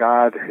external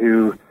God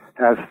who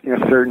has,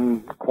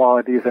 certain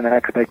qualities and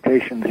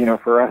expectations,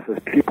 for us as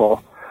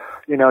people.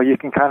 You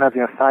can kind of,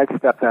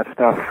 sidestep that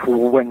stuff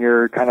when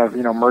you're kind of,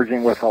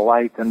 merging with the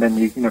light, and then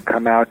you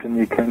come out and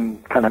you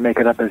can kind of make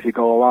it up as you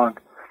go along.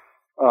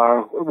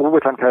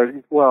 Which I'm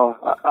kind of,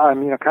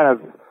 I'm,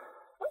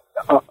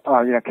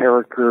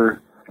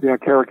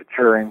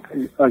 caricaturing,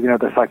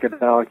 the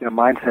psychedelic,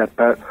 mindset,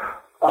 but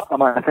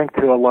I think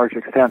to a large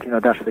extent,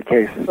 that's the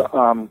case.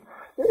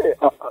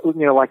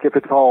 Like if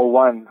it's all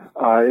one,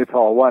 it's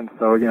all one,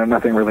 so,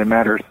 nothing really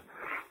matters.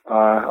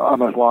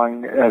 As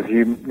long as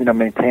you,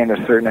 maintain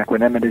a certain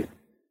equanimity.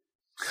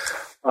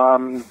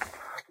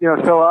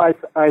 So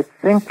I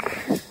think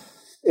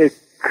it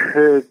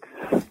could,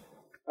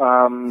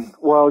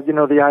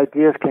 the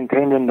ideas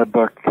contained in the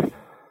book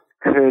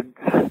could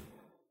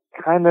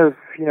kind of,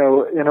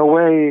 in a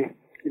way,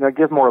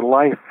 give more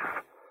life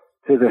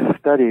to the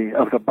study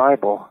of the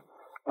Bible.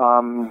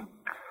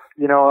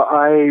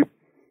 I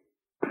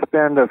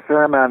spend a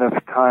fair amount of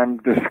time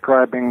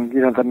describing,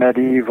 the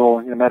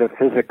medieval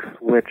metaphysics,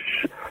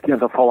 which,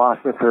 the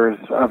philosophers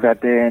of that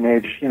day and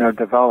age,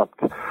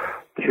 developed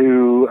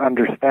to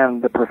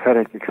understand the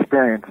prophetic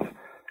experience.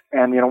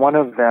 And, one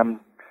of them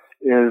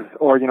is,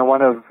 or,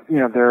 one of,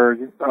 their,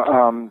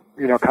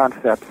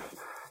 concepts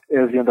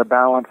is, the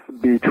balance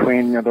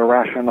between, the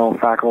rational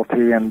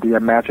faculty and the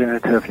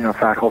imaginative,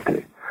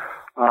 faculty.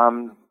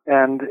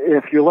 And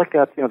if you look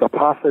at, the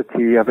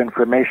paucity of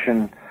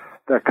information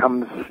that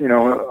comes,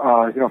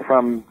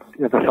 from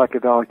the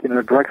psychedelic,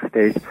 drug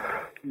state,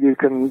 you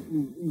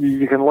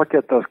can look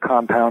at those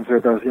compounds or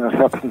those,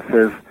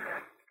 substances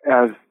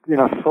as,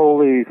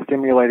 solely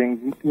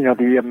stimulating,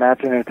 the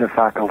imaginative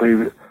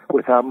faculty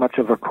without much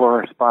of a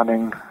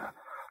corresponding,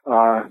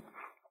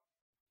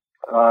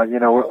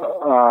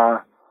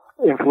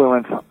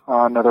 influence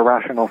on the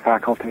rational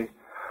faculty.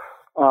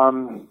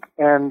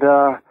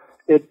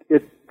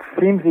 It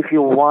seems if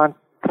you want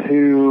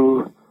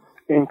to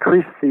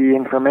increase the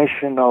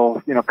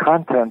informational,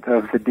 content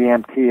of the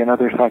DMT and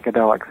other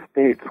psychedelic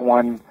states,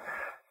 one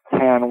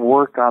can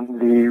work on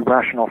the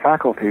rational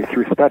faculty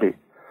through study,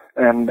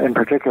 and in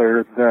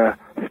particular the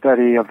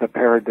study of the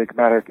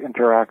paradigmatic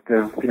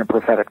interactive,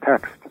 prophetic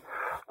text.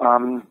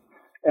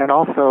 And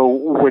also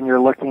when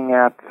you're looking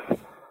at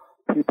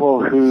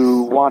people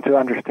who want to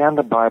understand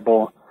the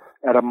Bible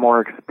at a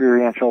more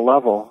experiential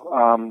level,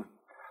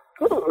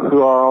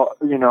 who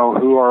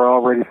are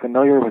already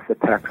familiar with the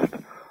text.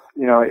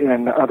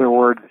 In other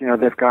words,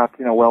 they've got,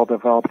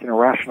 well-developed,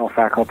 rational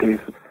faculties.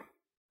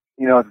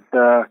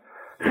 The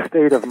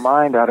state of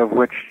mind out of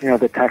which,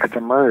 the text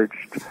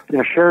emerged,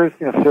 shares,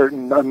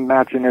 certain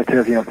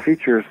imaginative,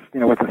 features,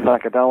 with the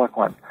psychedelic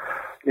one.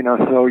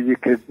 So you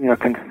could,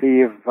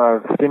 conceive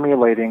of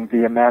stimulating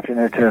the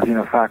imaginative,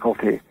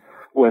 faculty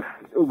with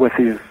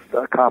these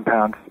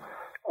compounds,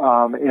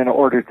 in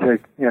order to,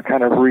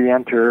 kind of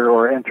re-enter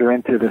or enter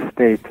into the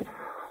state,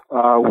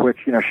 which,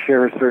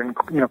 shares certain,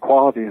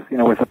 qualities,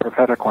 with the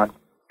prophetic one.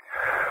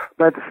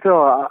 But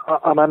still,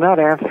 I'm not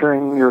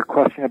answering your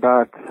question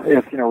about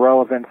its,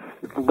 relevance,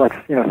 let's,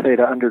 say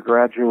to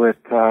undergraduate,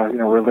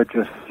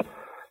 religious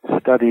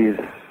studies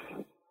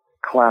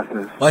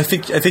classes. Well, I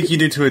think you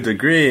do to a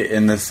degree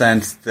in the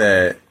sense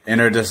that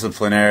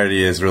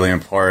interdisciplinarity is really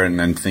important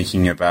in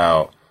thinking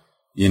about,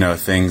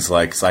 things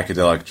like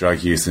psychedelic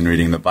drug use and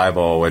reading the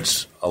Bible,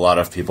 which a lot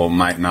of people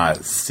might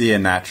not see a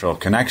natural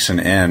connection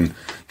in.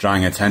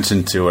 Drawing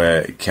attention to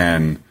it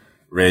can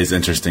raise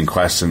interesting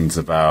questions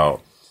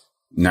about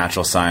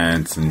natural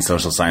science and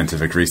social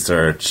scientific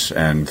research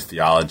and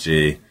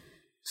theology.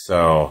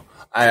 So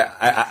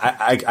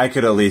I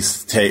could at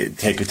least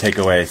take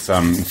away a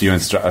few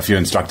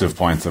instructive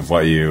points of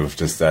what you've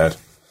just said.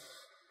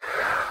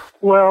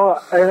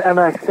 Well, and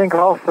I think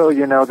also,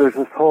 there's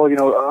this whole,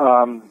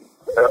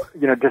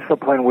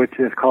 discipline which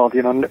is called,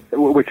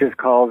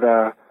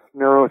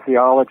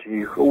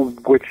 neurotheology,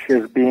 which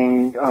is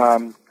being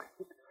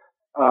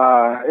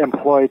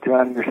employed to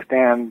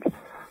understand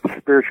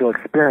spiritual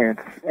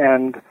experience.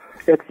 And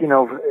its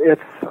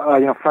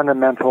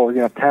fundamental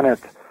tenet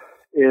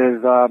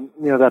is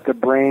that the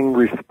brain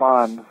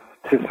responds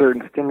to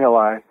certain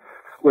stimuli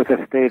with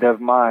a state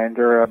of mind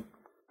or a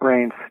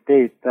brain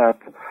state that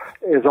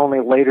is only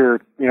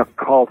later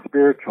called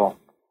spiritual.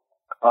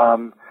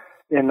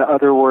 In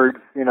other words,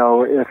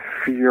 if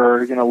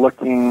you're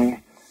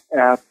looking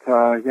at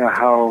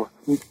how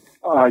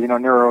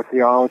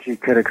neurotheology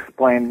could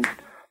explain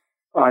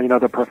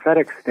the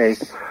prophetic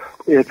state,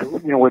 it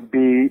would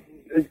be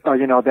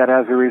that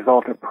as a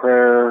result of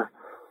prayer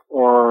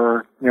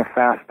or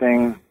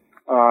fasting,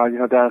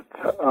 that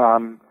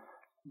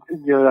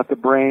the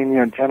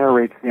brain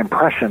generates the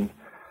impression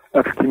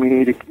of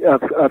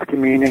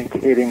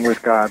communicating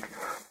with God.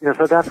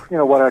 So that's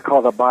what I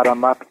call the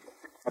bottom up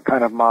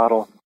kind of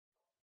model.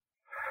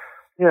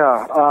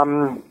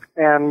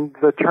 And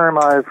the term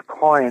I've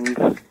coined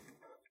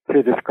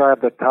to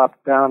describe the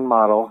top-down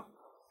model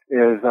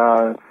is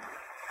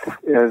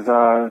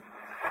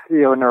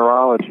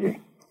theoneurology,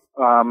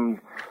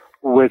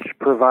 which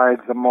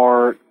provides a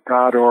more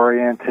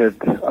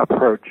God-oriented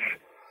approach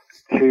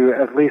to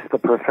at least the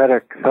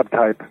prophetic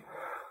subtype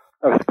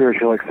of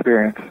spiritual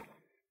experience.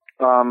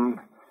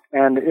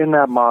 And in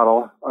that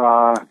model,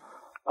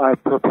 I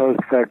propose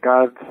that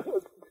God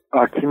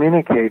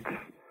communicates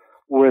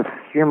with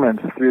humans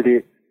through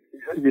the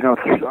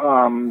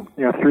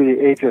through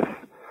the aegis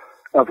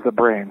of the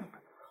brain,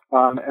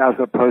 as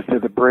opposed to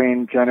the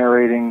brain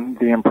generating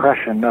the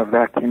impression of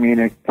that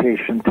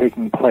communication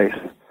taking place.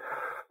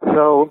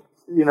 So,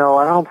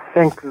 I don't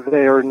think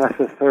they are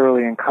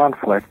necessarily in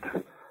conflict.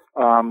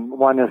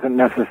 One isn't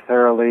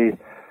necessarily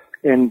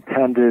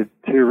intended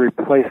to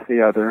replace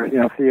the other.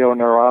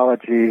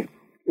 Theoneurology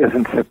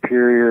isn't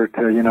superior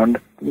to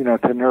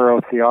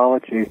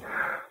neurotheology,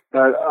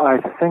 but I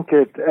think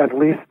it at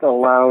least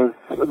allows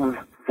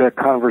the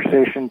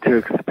conversation to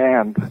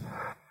expand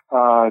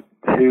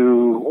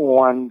to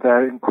one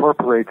that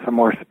incorporates a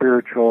more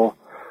spiritual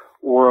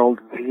world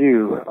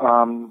view,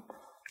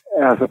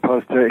 as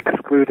opposed to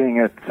excluding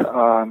it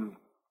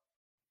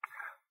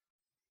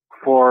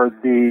for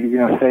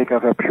the sake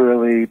of a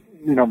purely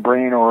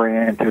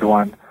brain-oriented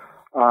one.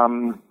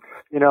 In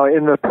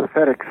the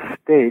prophetic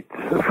state,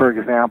 for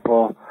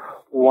example,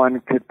 one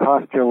could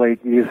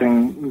postulate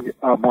using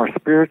a more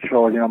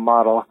spiritual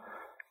model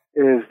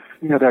is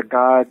that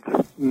God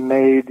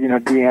made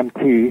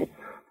DMT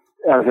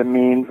as a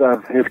means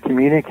of His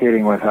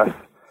communicating with us,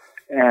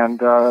 and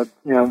so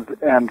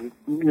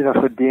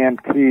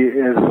DMT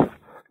is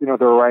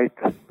the right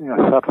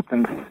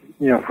substance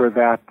for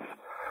that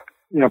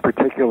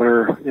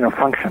particular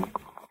function.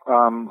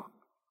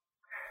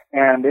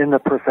 And in the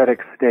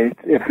prophetic state,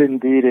 if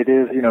indeed it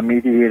is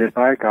mediated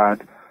by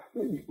God,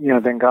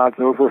 then God's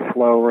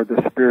overflow or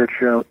the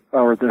spiritual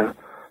or the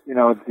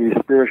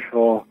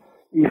spiritual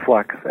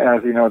efflux,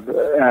 as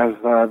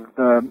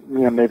the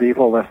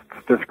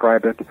medievalists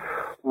describe it,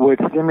 would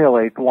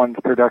stimulate one's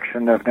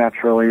production of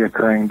naturally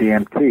occurring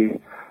DMT,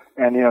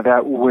 and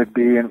that would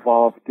be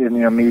involved in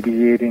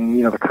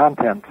mediating the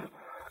contents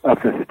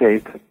of the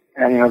state,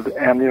 and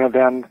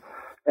then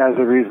as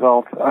a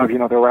result of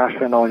the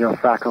rational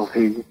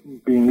faculty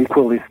being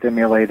equally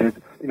stimulated,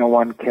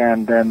 one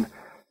can then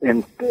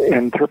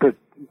interpret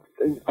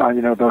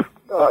those.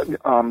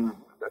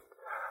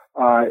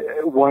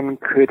 One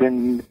could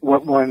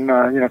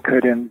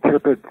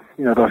interpret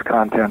those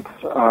contents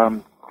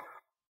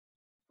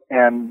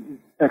and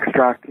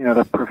extract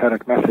the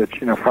prophetic message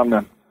from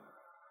them.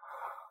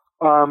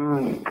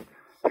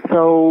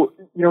 So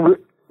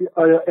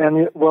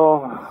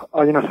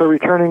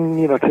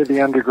returning to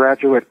the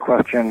undergraduate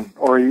question,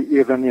 or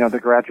even the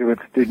graduate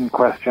student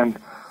question,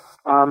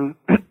 I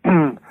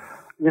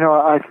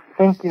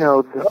think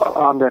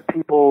that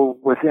people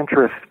with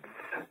interests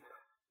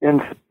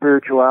in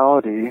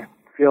spirituality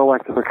feel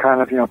like they're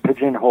kind of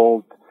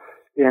pigeonholed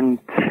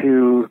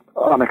into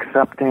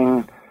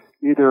accepting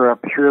either a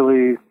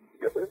purely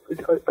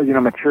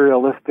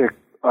materialistic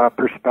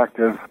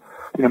perspective,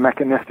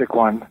 mechanistic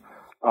one,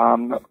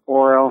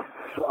 or else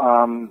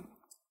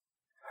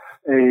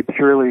a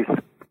purely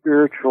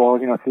spiritual,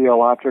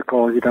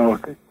 theological,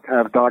 kind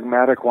of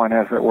dogmatic one,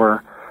 as it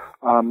were,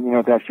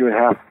 that you would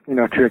have,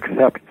 to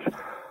accept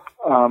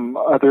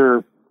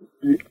other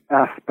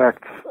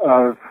aspects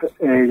of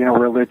a,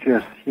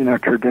 religious,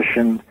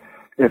 tradition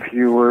if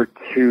you were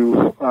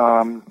to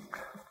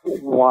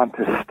want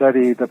to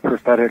study the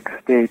prophetic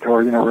state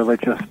or,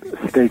 religious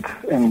states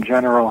in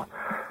general.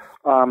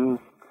 So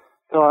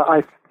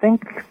I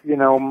think,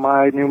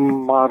 my new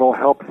model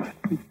helps,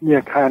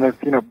 kind of,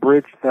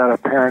 bridge that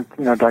apparent,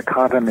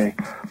 dichotomy.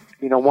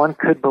 One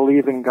could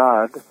believe in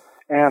God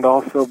and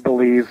also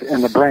believe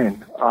in the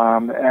brain,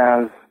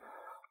 as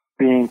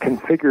being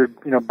configured,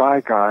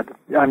 by God.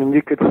 I mean,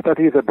 you could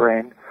study the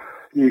brain.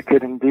 You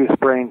could induce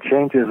brain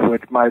changes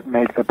which might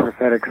make the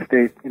prophetic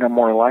state,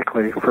 more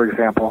likely, for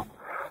example.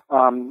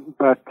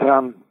 But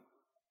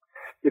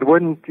it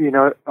wouldn't,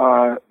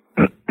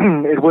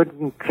 it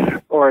wouldn't,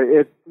 or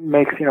it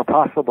makes,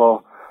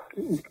 possible,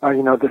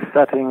 the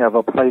setting of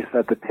a place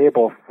at the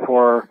table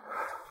for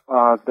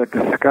the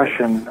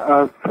discussion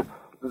of,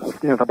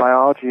 the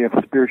biology of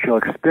spiritual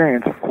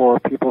experience for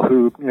people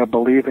who,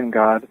 believe in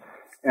God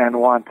and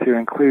want to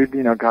include,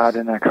 God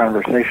in that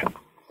conversation.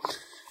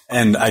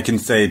 And I can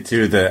say,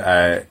 too,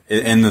 that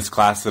in this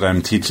class that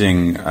I'm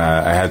teaching,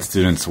 I had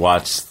students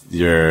watch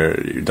your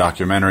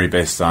documentary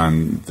based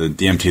on the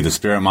DMT, the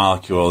spirit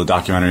molecule, the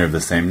documentary of the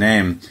same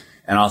name,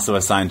 and also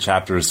assign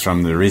chapters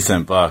from the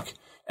recent book.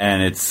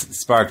 And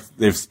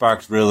they've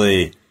sparked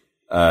really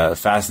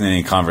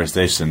fascinating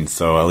conversations.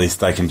 So at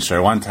least I can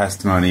share one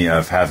testimony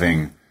of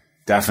having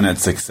definite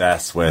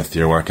success with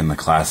your work in the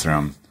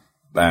classroom.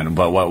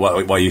 But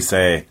what you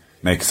say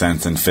makes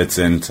sense and fits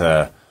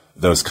into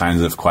those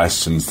kinds of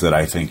questions that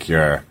I think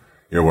your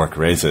work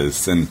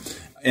raises. And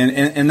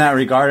in that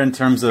regard, in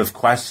terms of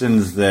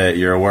questions that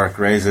your work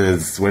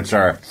raises, which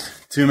are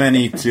too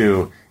many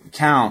to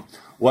count,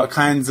 what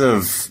kinds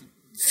of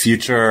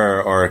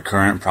future or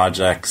current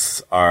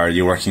projects are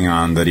you working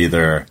on that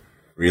either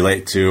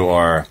relate to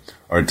or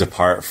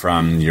depart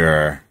from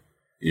your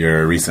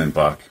recent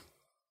book?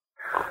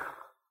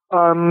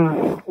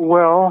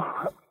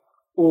 Well,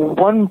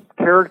 one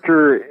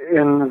character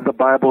in the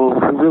Bible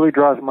who really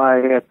draws my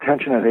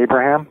attention is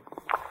Abraham.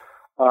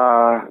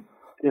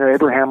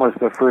 Abraham was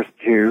the first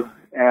Jew,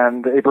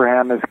 and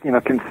Abraham is,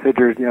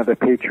 considered, the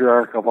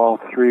patriarch of all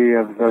three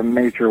of the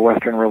major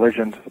Western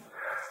religions.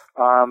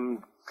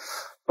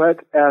 But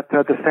at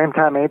the same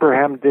time,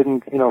 Abraham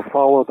didn't,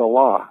 follow the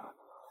law,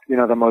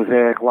 the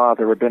Mosaic law,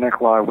 the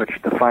rabbinic law,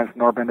 which defines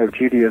normative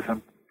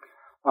Judaism.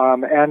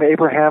 And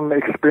Abraham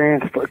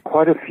experienced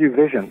quite a few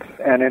visions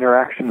and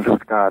interactions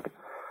with God.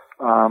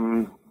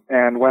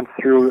 And went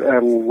through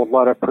a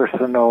lot of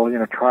personal,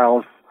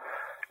 trials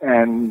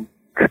and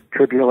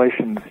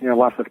tribulations,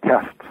 lots of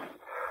tests.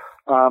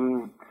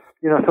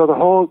 So the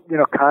whole,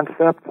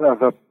 concept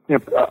of a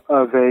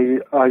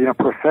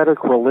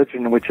prophetic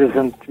religion, which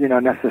isn't,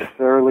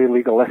 necessarily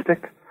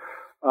legalistic,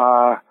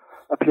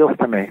 appeals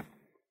to me.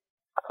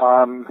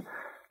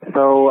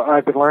 So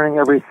I've been learning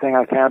everything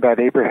I can about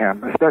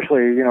Abraham,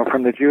 especially,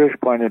 from the Jewish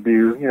point of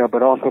view,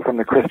 but also from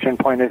the Christian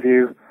point of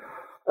view.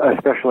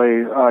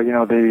 Especially,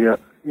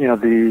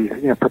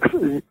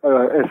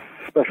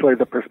 especially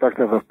the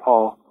perspective of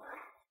Paul,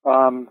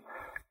 and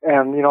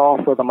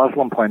also the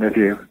Muslim point of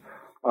view.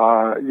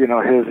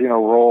 His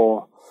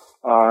role,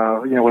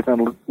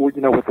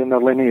 within the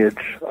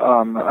lineage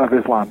of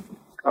Islam,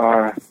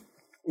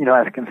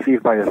 as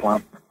conceived by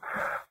Islam.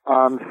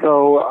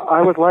 So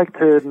I would like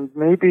to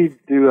maybe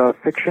do a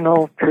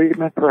fictional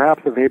treatment,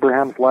 perhaps, of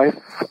Abraham's life,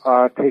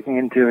 taking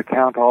into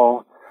account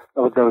all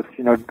of those,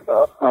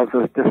 of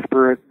those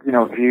disparate,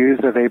 views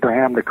of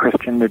Abraham, the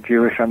Christian, the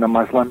Jewish, and the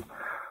Muslim.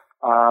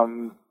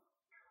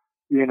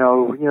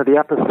 The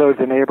episodes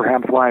in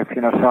Abraham's life,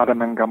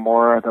 Sodom and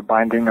Gomorrah, the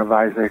binding of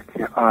Isaac,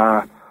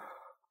 the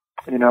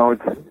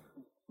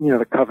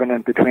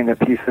covenant between the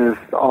pieces,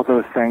 all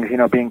those things,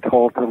 being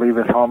told to leave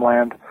his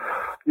homeland.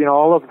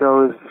 All of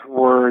those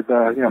were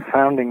the,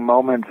 founding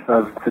moments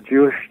of the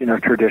Jewish,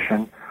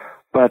 tradition.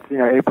 But,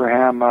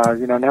 Abraham,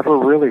 never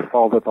really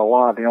followed the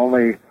law. The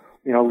only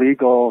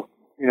legal,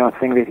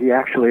 thing that he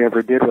actually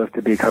ever did was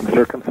to become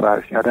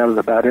circumcised. That was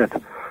about it.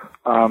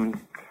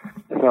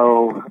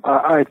 So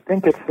I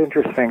think it's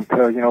interesting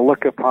to,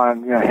 look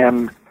upon,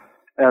 him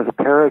as a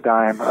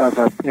paradigm of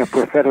a,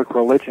 prophetic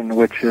religion,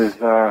 which is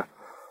a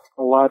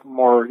lot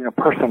more,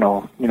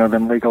 personal,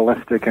 than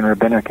legalistic and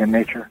rabbinic in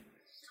nature.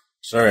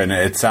 Sure, and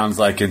it sounds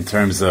like in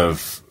terms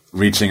of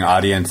reaching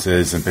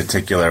audiences, in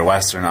particular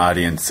Western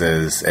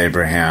audiences,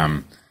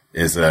 Abraham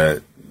is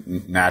a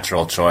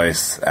natural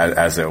choice,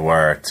 as it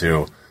were,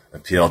 to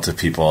appeal to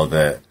people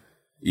that,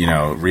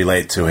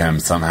 relate to him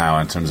somehow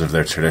in terms of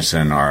their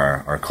tradition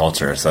or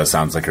culture. So it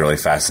sounds like a really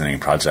fascinating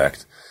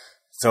project.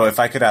 So if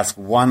I could ask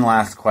one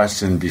last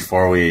question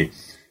before we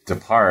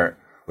depart,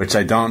 which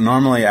I don't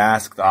normally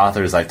ask the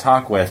authors I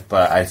talk with,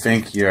 but I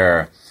think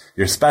you're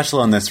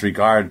special in this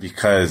regard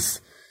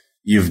because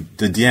the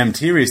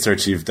DMT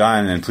research you've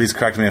done, and please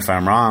correct me if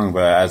I'm wrong,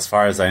 but as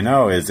far as I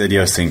know, is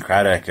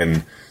idiosyncratic,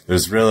 and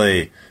there's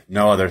really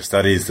no other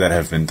studies that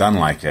have been done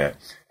like it.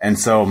 And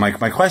so my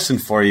question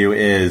for you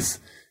is,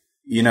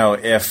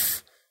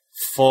 if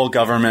full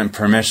government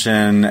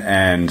permission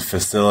and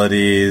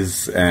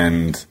facilities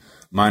and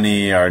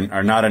money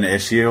are not an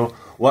issue,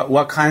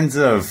 what kinds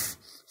of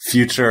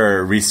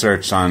future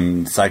research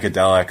on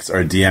psychedelics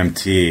or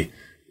DMT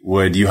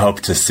would you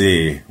hope to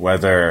see,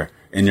 whether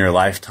in your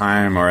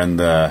lifetime or in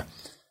the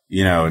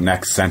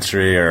next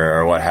century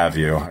or what have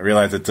you? I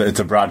realize it's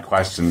a broad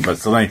question,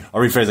 but I'll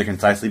rephrase it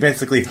concisely.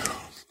 Basically,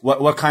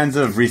 what kinds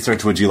of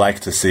research would you like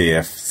to see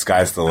if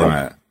sky's the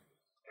limit?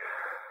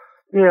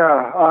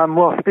 Yeah,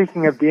 well,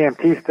 speaking of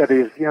DMT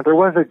studies, there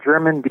was a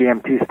German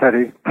DMT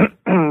study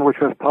which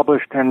was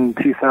published in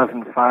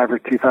 2005 or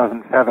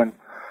 2007,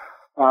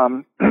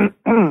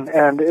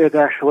 and it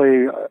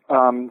actually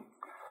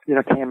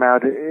came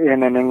out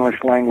in an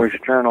English language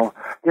journal.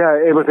 Yeah,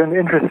 it was an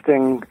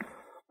interesting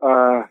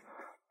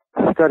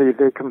study.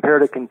 They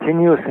compared a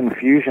continuous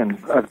infusion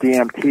of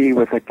DMT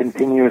with a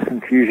continuous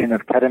infusion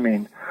of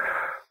ketamine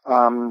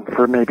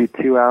for maybe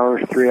 2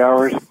 hours, 3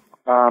 hours.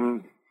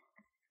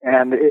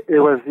 And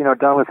it was,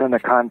 done within the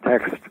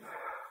context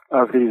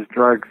of these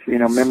drugs,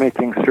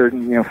 mimicking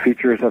certain,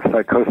 features of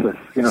psychosis.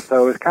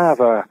 So it was kind of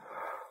a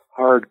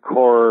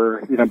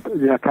hardcore,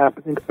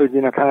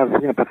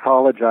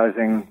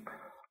 pathologizing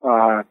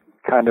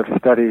kind of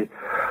study.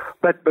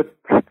 But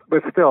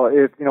still,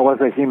 it was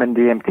a human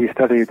DMT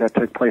study that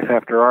took place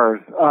after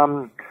ours.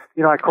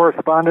 I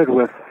corresponded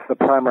with the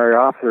primary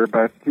author,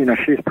 but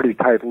she's pretty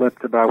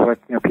tight-lipped about what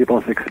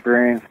people's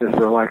experiences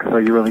are like, so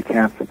you really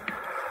can't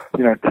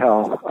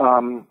tell.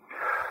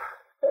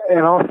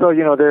 And also,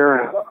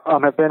 there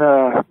have been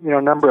a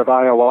number of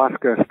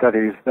ayahuasca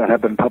studies that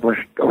have been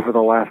published over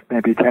the last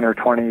maybe 10 or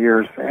 20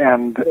 years,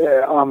 and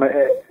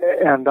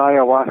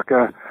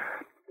ayahuasca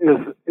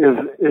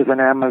is an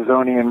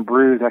Amazonian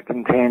brew that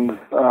contains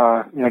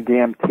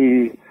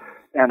DMT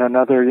and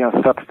another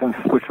substance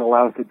which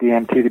allows the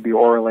DMT to be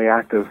orally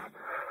active.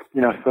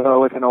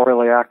 So it's an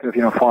orally active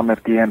form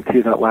of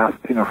DMT that lasts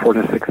 4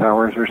 to 6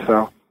 hours or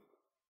so.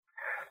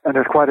 And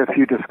there's quite a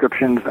few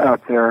descriptions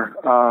out there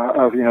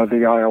of the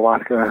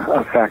ayahuasca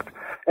effect,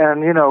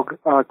 and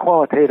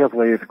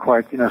qualitatively it's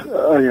quite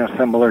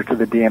similar to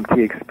the DMT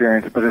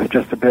experience, but it's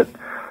just a bit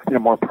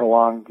more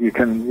prolonged. You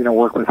can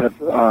work with it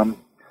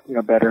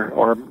better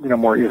or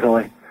more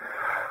easily.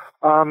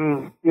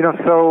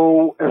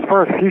 So as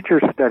far as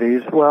future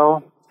studies,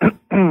 well,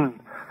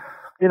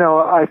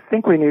 I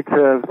think we need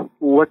to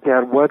look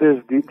at what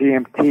is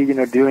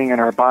DMT doing in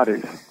our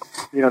bodies.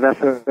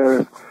 That's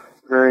a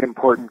very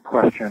important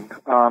question.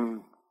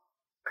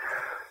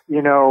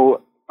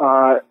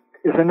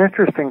 It's an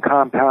interesting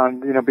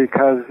compound,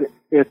 because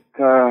it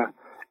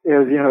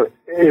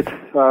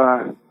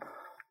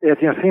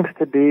seems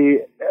to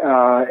be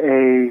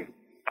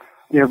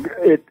it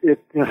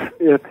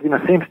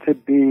seems to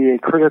be a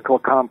critical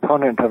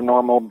component of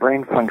normal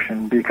brain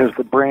function, because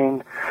the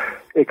brain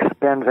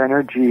expends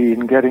energy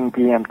in getting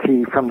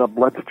DMT from the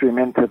bloodstream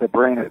into the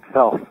brain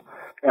itself,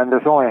 and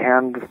there's only a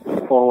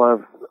handful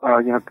of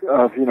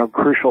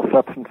crucial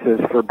substances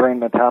for brain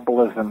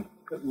metabolism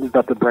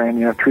that the brain,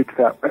 treats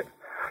that way.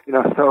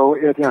 So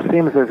it,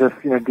 seems as if,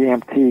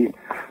 DMT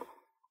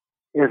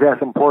is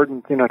as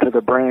important, to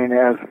the brain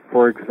as,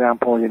 for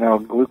example,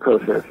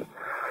 glucose is.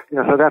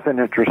 So that's an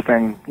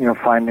interesting,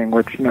 finding,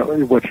 which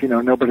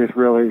nobody's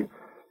really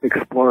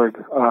explored,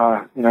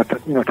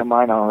 to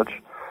my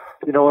knowledge.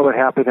 What would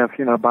happen if,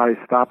 the body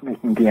stopped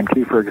making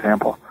DMT, for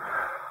example?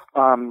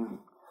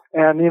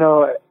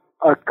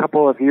 A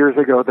couple of years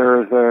ago, there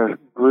was a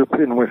group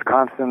in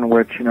Wisconsin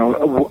which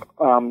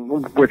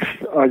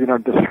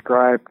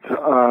described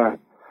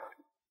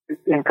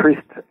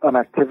increased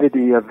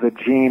activity of the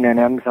gene and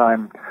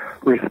enzyme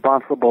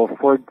responsible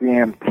for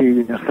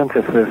DMT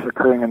synthesis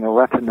occurring in the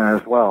retina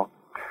as well.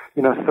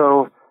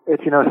 So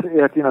it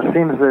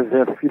seems as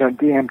if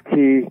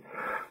DMT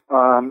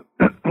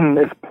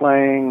is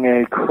playing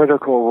a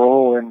critical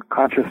role in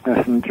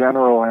consciousness in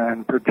general, and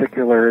in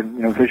particular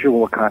in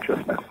visual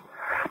consciousness.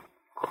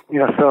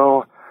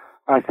 So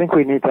I think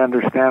we need to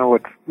understand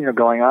what's,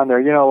 going on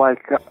there.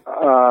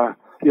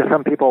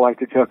 Some people like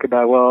to joke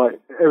about, well,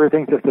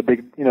 everything's just a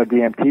big,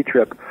 DMT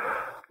trip.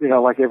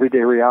 Like everyday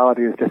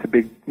reality is just a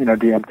big,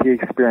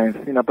 DMT experience.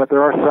 But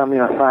there are some,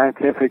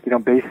 scientific,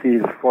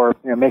 bases for,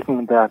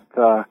 making that,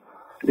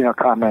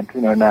 comment,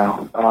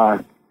 now.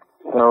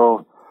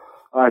 So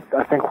I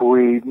think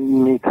we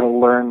need to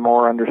learn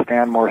more,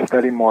 understand more,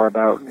 study more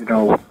about,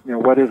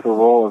 what is the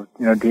role of,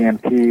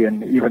 DMT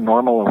and even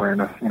normal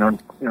awareness,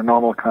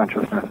 normal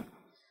consciousness.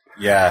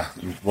 Yeah.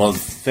 Well,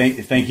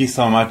 thank you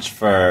so much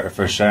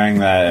for sharing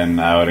that. And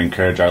I would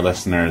encourage our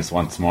listeners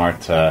once more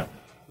to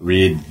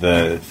read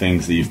the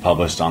things that you've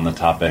published on the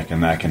topic,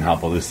 and that can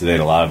help elucidate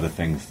a lot of the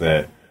things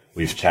that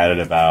we've chatted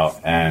about.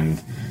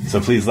 And so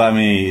please let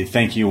me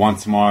thank you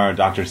once more,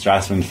 Dr.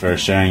 Strassman, for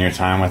sharing your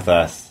time with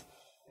us.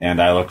 And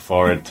I look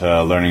forward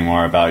to learning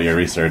more about your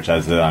research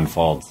as it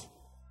unfolds.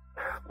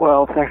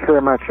 Well, thanks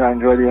very much. I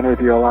enjoyed the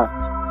interview a lot.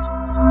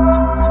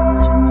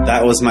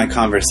 That was my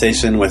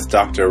conversation with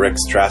Dr. Rick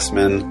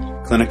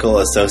Strassman, Clinical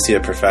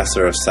Associate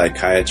Professor of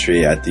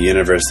Psychiatry at the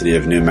University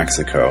of New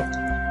Mexico,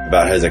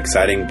 about his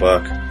exciting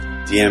book,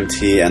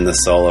 DMT and the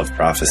Soul of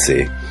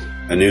Prophecy,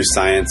 A New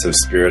Science of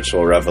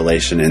Spiritual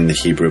Revelation in the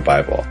Hebrew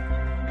Bible,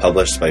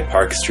 published by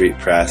Park Street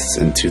Press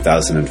in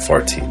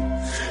 2014.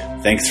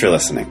 Thanks for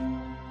listening.